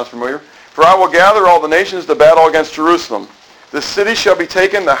nations. Sounds familiar? For I will gather all the nations to battle against Jerusalem. The city shall be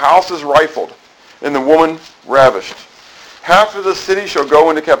taken, the houses rifled, and the woman ravished. Half of the city shall go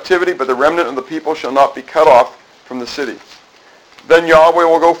into captivity, but the remnant of the people shall not be cut off from the city. Then Yahweh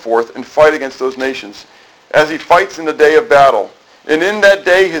will go forth and fight against those nations, as he fights in the day of battle. And in that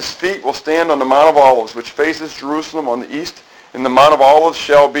day his feet will stand on the Mount of Olives, which faces Jerusalem on the east, and the Mount of Olives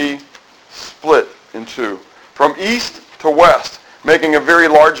shall be split in two, from east to west, making a very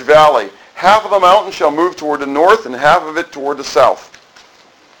large valley. Half of the mountain shall move toward the north, and half of it toward the south.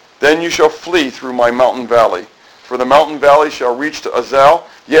 Then you shall flee through my mountain valley, for the mountain valley shall reach to Azal.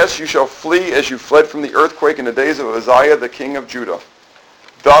 Yes, you shall flee as you fled from the earthquake in the days of Uzziah the king of Judah.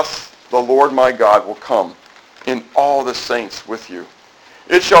 Thus the Lord my God will come in all the saints with you.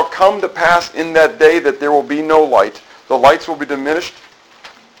 It shall come to pass in that day that there will be no light. The lights will diminish,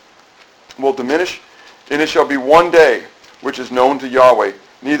 and it shall be one day which is known to Yahweh,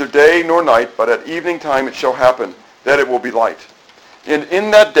 neither day nor night, but at evening time it shall happen that it will be light. And in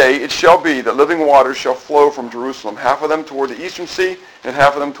that day it shall be that living waters shall flow from Jerusalem, half of them toward the eastern sea, and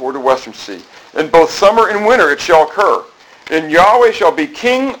half of them toward the western sea. In both summer and winter it shall occur. And Yahweh shall be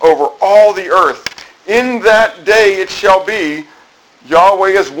king over all the earth. In that day it shall be, Yahweh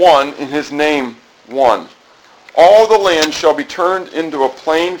is one, and his name one. All the land shall be turned into a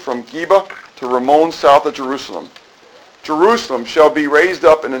plain from Geba to Ramon south of Jerusalem. Jerusalem shall be raised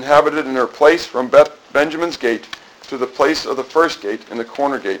up and inhabited in her place from Benjamin's gate to the place of the first gate and the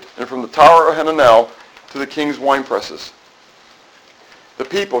corner gate, and from the tower of Hananel to the king's winepresses. The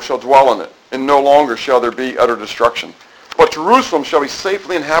people shall dwell in it, and no longer shall there be utter destruction. But Jerusalem shall be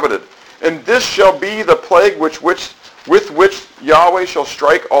safely inhabited, and this shall be the plague with which Yahweh shall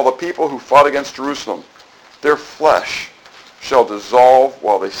strike all the people who fought against Jerusalem. Their flesh shall dissolve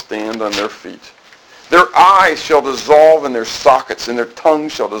while they stand on their feet. Their eyes shall dissolve in their sockets, and their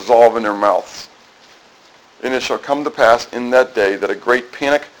tongues shall dissolve in their mouths. And it shall come to pass in that day that a great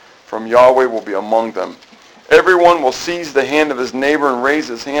panic from Yahweh will be among them. Everyone will seize the hand of his neighbor and raise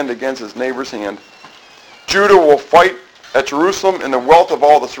his hand against his neighbor's hand. Judah will fight at Jerusalem, and the wealth of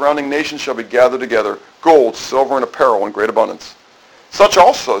all the surrounding nations shall be gathered together, gold, silver, and apparel in great abundance. Such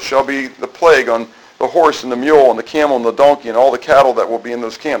also shall be the plague on the horse and the mule and the camel and the donkey and all the cattle that will be in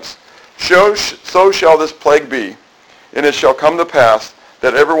those camps. So shall this plague be, and it shall come to pass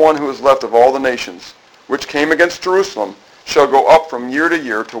that everyone who is left of all the nations which came against Jerusalem shall go up from year to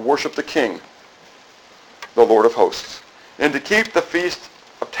year to worship the King, the Lord of hosts, and to keep the feast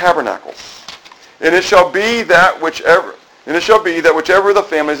of tabernacles. And it shall be that whichever of the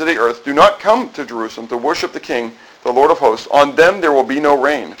families of the earth do not come to Jerusalem to worship the King, the Lord of hosts, on them there will be no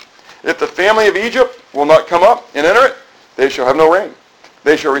rain. If the family of Egypt will not come up and enter it, they shall have no rain.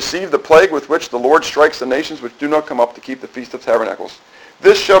 They shall receive the plague with which the Lord strikes the nations which do not come up to keep the feast of tabernacles.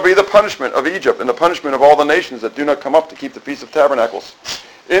 This shall be the punishment of Egypt and the punishment of all the nations that do not come up to keep the feast of tabernacles.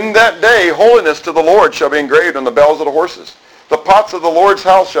 In that day holiness to the Lord shall be engraved on the bells of the horses. The pots of the Lord's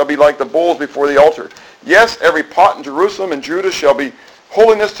house shall be like the bowls before the altar. Yes, every pot in Jerusalem and Judah shall be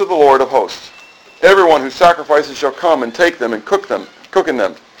holiness to the Lord of hosts. Everyone who sacrifices shall come and take them and cook in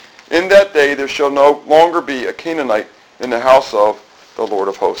them. In that day there shall no longer be a Canaanite in the house of the Lord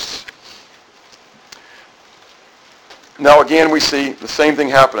of hosts. Now again we see the same thing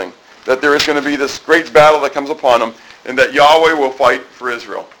happening, that there is going to be this great battle that comes upon them, and that Yahweh will fight for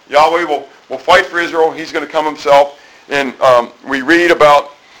Israel. Yahweh will fight for Israel. He's going to come himself, and we read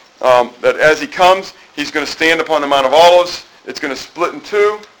about that as he comes, he's going to stand upon the Mount of Olives. It's going to split in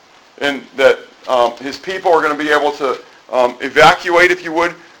two, and that his people are going to be able to evacuate, if you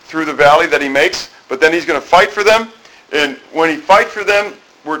would, through the valley that he makes, but then he's going to fight for them. And when he fights for them,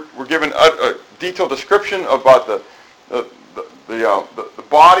 we're given a detailed description about the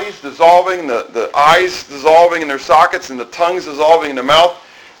bodies dissolving, the eyes dissolving in their sockets, and the tongues dissolving in the mouth,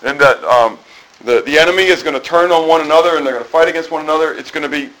 and that the enemy is going to turn on one another, and they're going to fight against one another. It's going to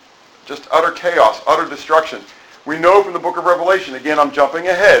be just utter chaos, utter destruction. We know from the book of Revelation, again I'm jumping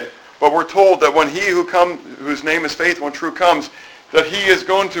ahead, but we're told that when he whose name is faithful and true comes, that he is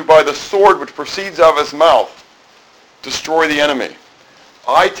going to, by the sword which proceeds out of his mouth, destroy the enemy.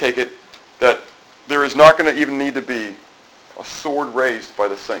 I take it that there is not going to even need to be a sword raised by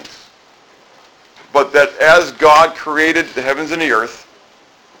the saints. But that as God created the heavens and the earth,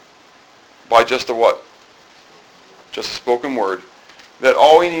 by just a what? Just a spoken word, that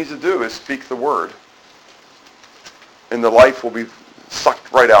all he needs to do is speak the word. And the life will be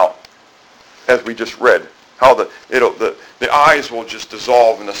sucked right out, as we just read. How the eyes will just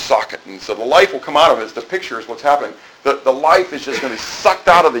dissolve in the socket. And so the life will come out of it. The picture is what's happening. The life is just going to be sucked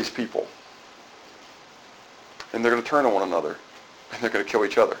out of these people. And they're going to turn on one another. And they're going to kill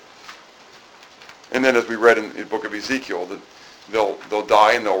each other. And then as we read in the book of Ezekiel, that they'll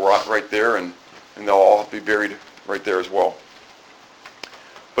die and they'll rot right there, and they'll all be buried right there as well.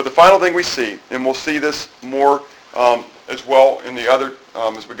 But the final thing we see, and we'll see this more as well in the other,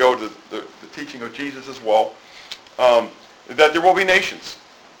 as we go to the teaching of Jesus as well, that there will be nations.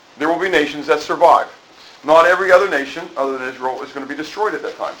 There will be nations that survive. Not every other nation other than Israel is going to be destroyed at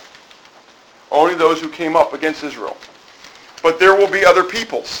that time. Only those who came up against Israel. But there will be other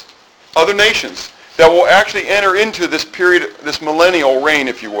peoples, other nations, that will actually enter into this period, this millennial reign,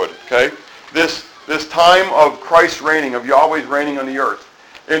 if you would. Okay, this time of Christ reigning, of Yahweh's reigning on the earth.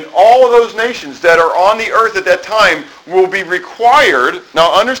 And all of those nations that are on the earth at that time will be required.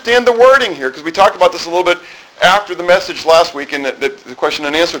 Now understand the wording here, because we talked about this a little bit after the message last week in the question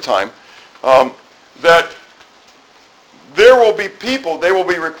and answer time. That there will be people, they will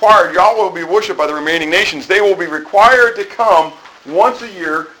be required, Yahweh will be worshipped by the remaining nations. They will be required to come once a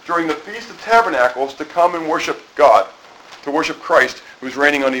year during the Feast of Tabernacles to come and worship God, to worship Christ who's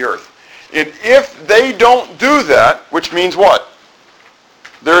reigning on the earth. And if they don't do that, which means what?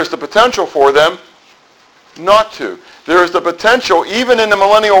 There is the potential for them not to. There is the potential, even in the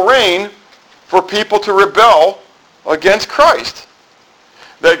millennial reign, for people to rebel against Christ.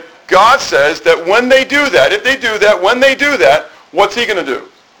 That God says that when they do that, if they do that, when they do that, what's he going to do?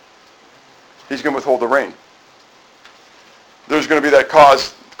 He's going to withhold the rain. There's going to be that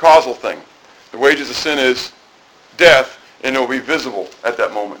causal thing. The wages of sin is death, and it will be visible at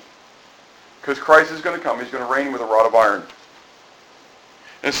that moment. Because Christ is going to come. He's going to reign with a rod of iron.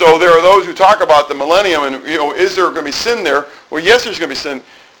 And so there are those who talk about the millennium and, is there going to be sin there? Well, yes, there's going to be sin.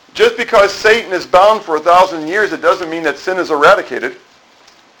 Just because Satan is bound for 1,000 years, it doesn't mean that sin is eradicated.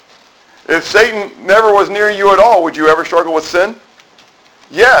 If Satan never was near you at all, would you ever struggle with sin?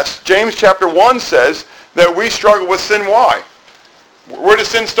 Yes. James chapter 1 says that we struggle with sin. Why? Where does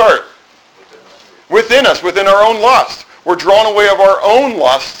sin start? Within us, within our own lust. We're drawn away of our own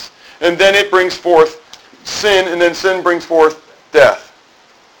lusts, and then it brings forth sin, and then sin brings forth death.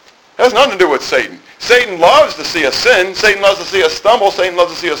 It has nothing to do with Satan. Satan loves to see us sin. Satan loves to see us stumble. Satan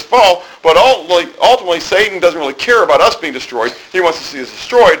loves to see us fall. But ultimately, Satan doesn't really care about us being destroyed. He wants to see us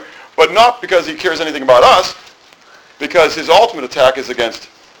destroyed, but not because he cares anything about us, because his ultimate attack is against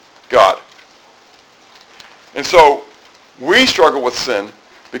God. And so we struggle with sin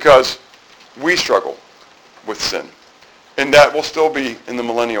because we struggle with sin. And that will still be in the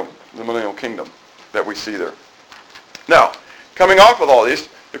millennial kingdom that we see there. Now, coming off with all these,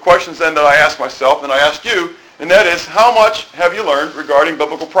 the questions then that I ask myself and I ask you, and that is, how much have you learned regarding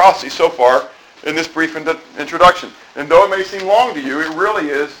biblical prophecy so far in this brief introduction? And though it may seem long to you, it really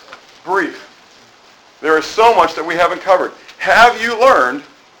is brief. There is so much that we haven't covered. Have you learned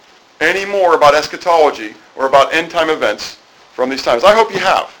any more about eschatology or about end-time events from these times? I hope you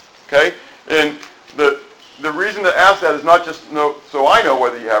have. Okay? And the reason to ask that is not just so I know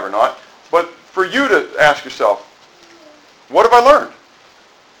whether you have or not, but for you to ask yourself, what have I learned?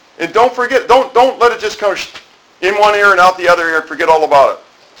 And don't forget, don't let it just come in one ear and out the other ear and forget all about it.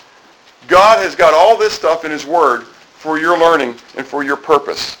 God has got all this stuff in his word for your learning and for your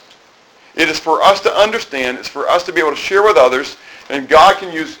purpose. It is for us to understand. It's for us to be able to share with others. And God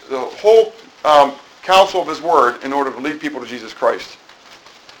can use the whole counsel of his word in order to lead people to Jesus Christ.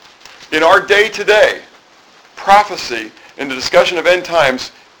 In our day today, prophecy and the discussion of end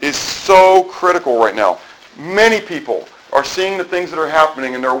times is so critical right now. Many people are seeing the things that are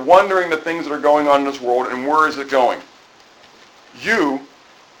happening, and they're wondering the things that are going on in this world, and where is it going? You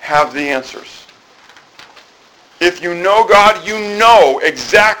have the answers. If you know God, you know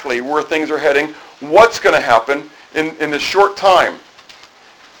exactly where things are heading, what's going to happen in this short time.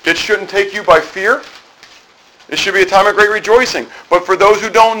 It shouldn't take you by fear. It should be a time of great rejoicing. But for those who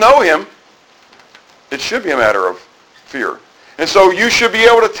don't know him, it should be a matter of fear. And so you should be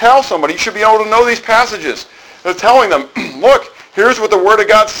able to tell somebody, you should be able to know these passages. They're telling them, look, here's what the Word of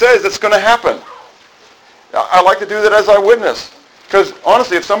God says that's going to happen. I like to do that as I witness. Because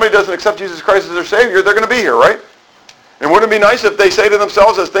honestly, if somebody doesn't accept Jesus Christ as their Savior, they're going to be here, right? And wouldn't it be nice if they say to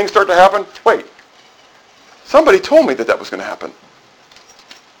themselves as things start to happen, wait, somebody told me that was going to happen.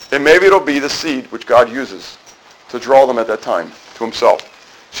 And maybe it'll be the seed which God uses to draw them at that time to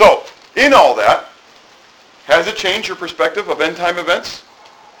himself. So, in all that, has it changed your perspective of end-time events?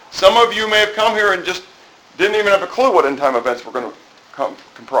 Some of you may have come here and just didn't even have a clue what end-time events were going to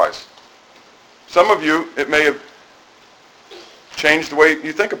comprise. Some of you, it may have changed the way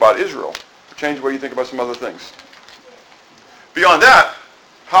you think about Israel, changed the way you think about some other things. Beyond that,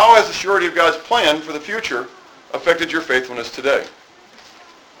 how has the surety of God's plan for the future affected your faithfulness today?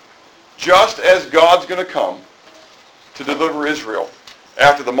 Just as God's going to come to deliver Israel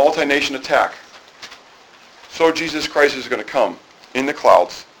after the multi-nation attack, so Jesus Christ is going to come in the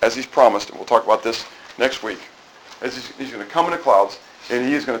clouds as he's promised, and we'll talk about this next week. As he's going to come in the clouds, and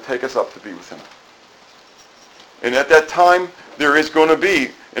he is going to take us up to be with him. And at that time, there is going to be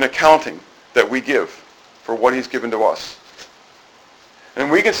an accounting that we give for what he's given to us. And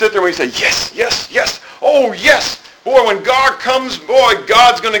we can sit there and we say, yes, yes, yes, oh yes. Boy, when God comes, boy,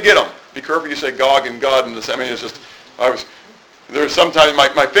 God's going to get him. Be careful you say Gog and God in this. I mean, it's just, there's sometimes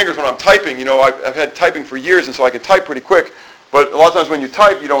my fingers when I'm typing, you know, I've had typing for years, and so I can type pretty quick. But a lot of times when you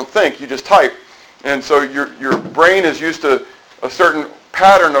type, you don't think, you just type. And so your brain is used to a certain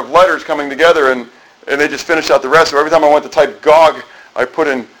pattern of letters coming together, and they just finish out the rest. So every time I went to type Gog, I put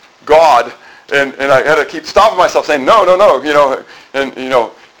in God, and I had to keep stopping myself saying, no, you know, and, you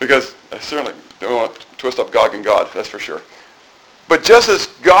know, because I certainly don't want to twist up Gog and God, that's for sure. But just as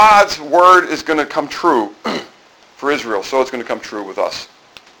God's word is going to come true for Israel, so it's going to come true with us.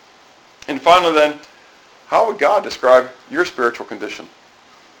 And finally then, how would God describe your spiritual condition?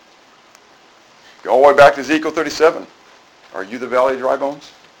 Go all the way back to Ezekiel 37. Are you the valley of dry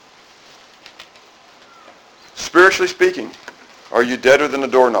bones? Spiritually speaking, are you deader than a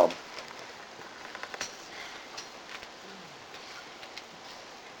doorknob?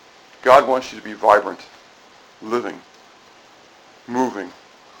 God wants you to be vibrant, living, moving,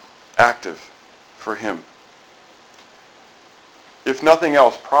 active for him. If nothing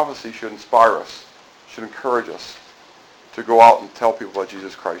else, prophecy should inspire us, should encourage us to go out and tell people about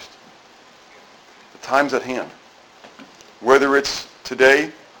Jesus Christ. The time's at hand. Whether it's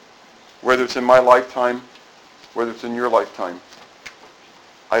today, whether it's in my lifetime, whether it's in your lifetime,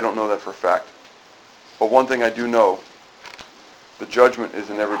 I don't know that for a fact. But one thing I do know, the judgment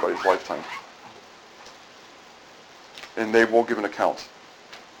is in everybody's lifetime. And they will give an account.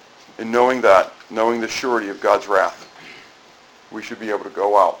 And knowing that, knowing the surety of God's wrath, we should be able to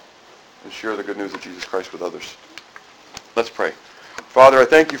go out and share the good news of Jesus Christ with others. Let's pray. Father, I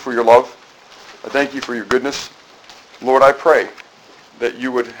thank you for your love. I thank you for your goodness. Lord, I pray that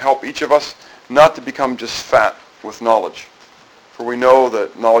you would help each of us not to become just fat with knowledge. For we know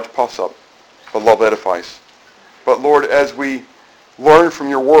that knowledge puffs up, but love edifies. But Lord, as we learn from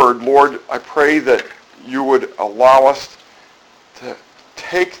your word, Lord, I pray that you would allow us to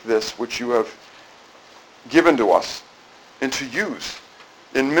take this which you have given to us and to use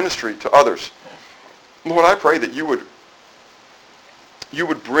in ministry to others. Lord, I pray that you would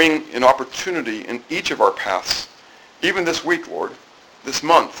bring an opportunity in each of our paths, even this week, Lord, this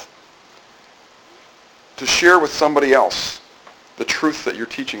month, to share with somebody else the truth that you're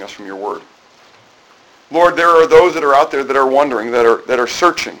teaching us from your word. Lord, there are those that are out there that are wondering, that are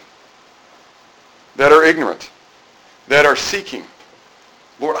searching, that are ignorant, that are seeking.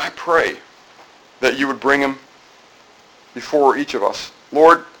 Lord, I pray that you would bring them before each of us.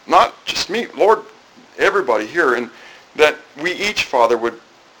 Lord, not just me, Lord, everybody here, and that we each, Father, would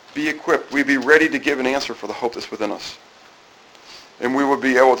be equipped. We'd be ready to give an answer for the hope that's within us. And we would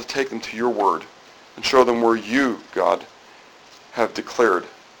be able to take them to your word and show them where you, God, have declared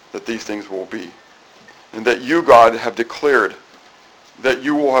that these things will be. And that you, God, have declared that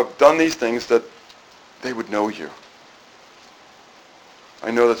you will have done these things that they would know you.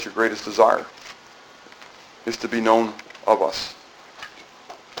 I know that's your greatest desire, is to be known of us,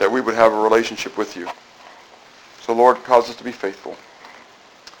 that we would have a relationship with you. So Lord, cause us to be faithful.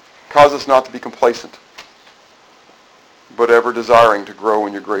 Cause us not to be complacent, but ever desiring to grow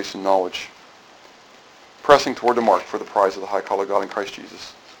in your grace and knowledge, pressing toward the mark for the prize of the high call of God in Christ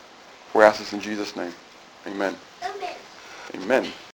Jesus. We ask this in Jesus' name. Amen. Amen.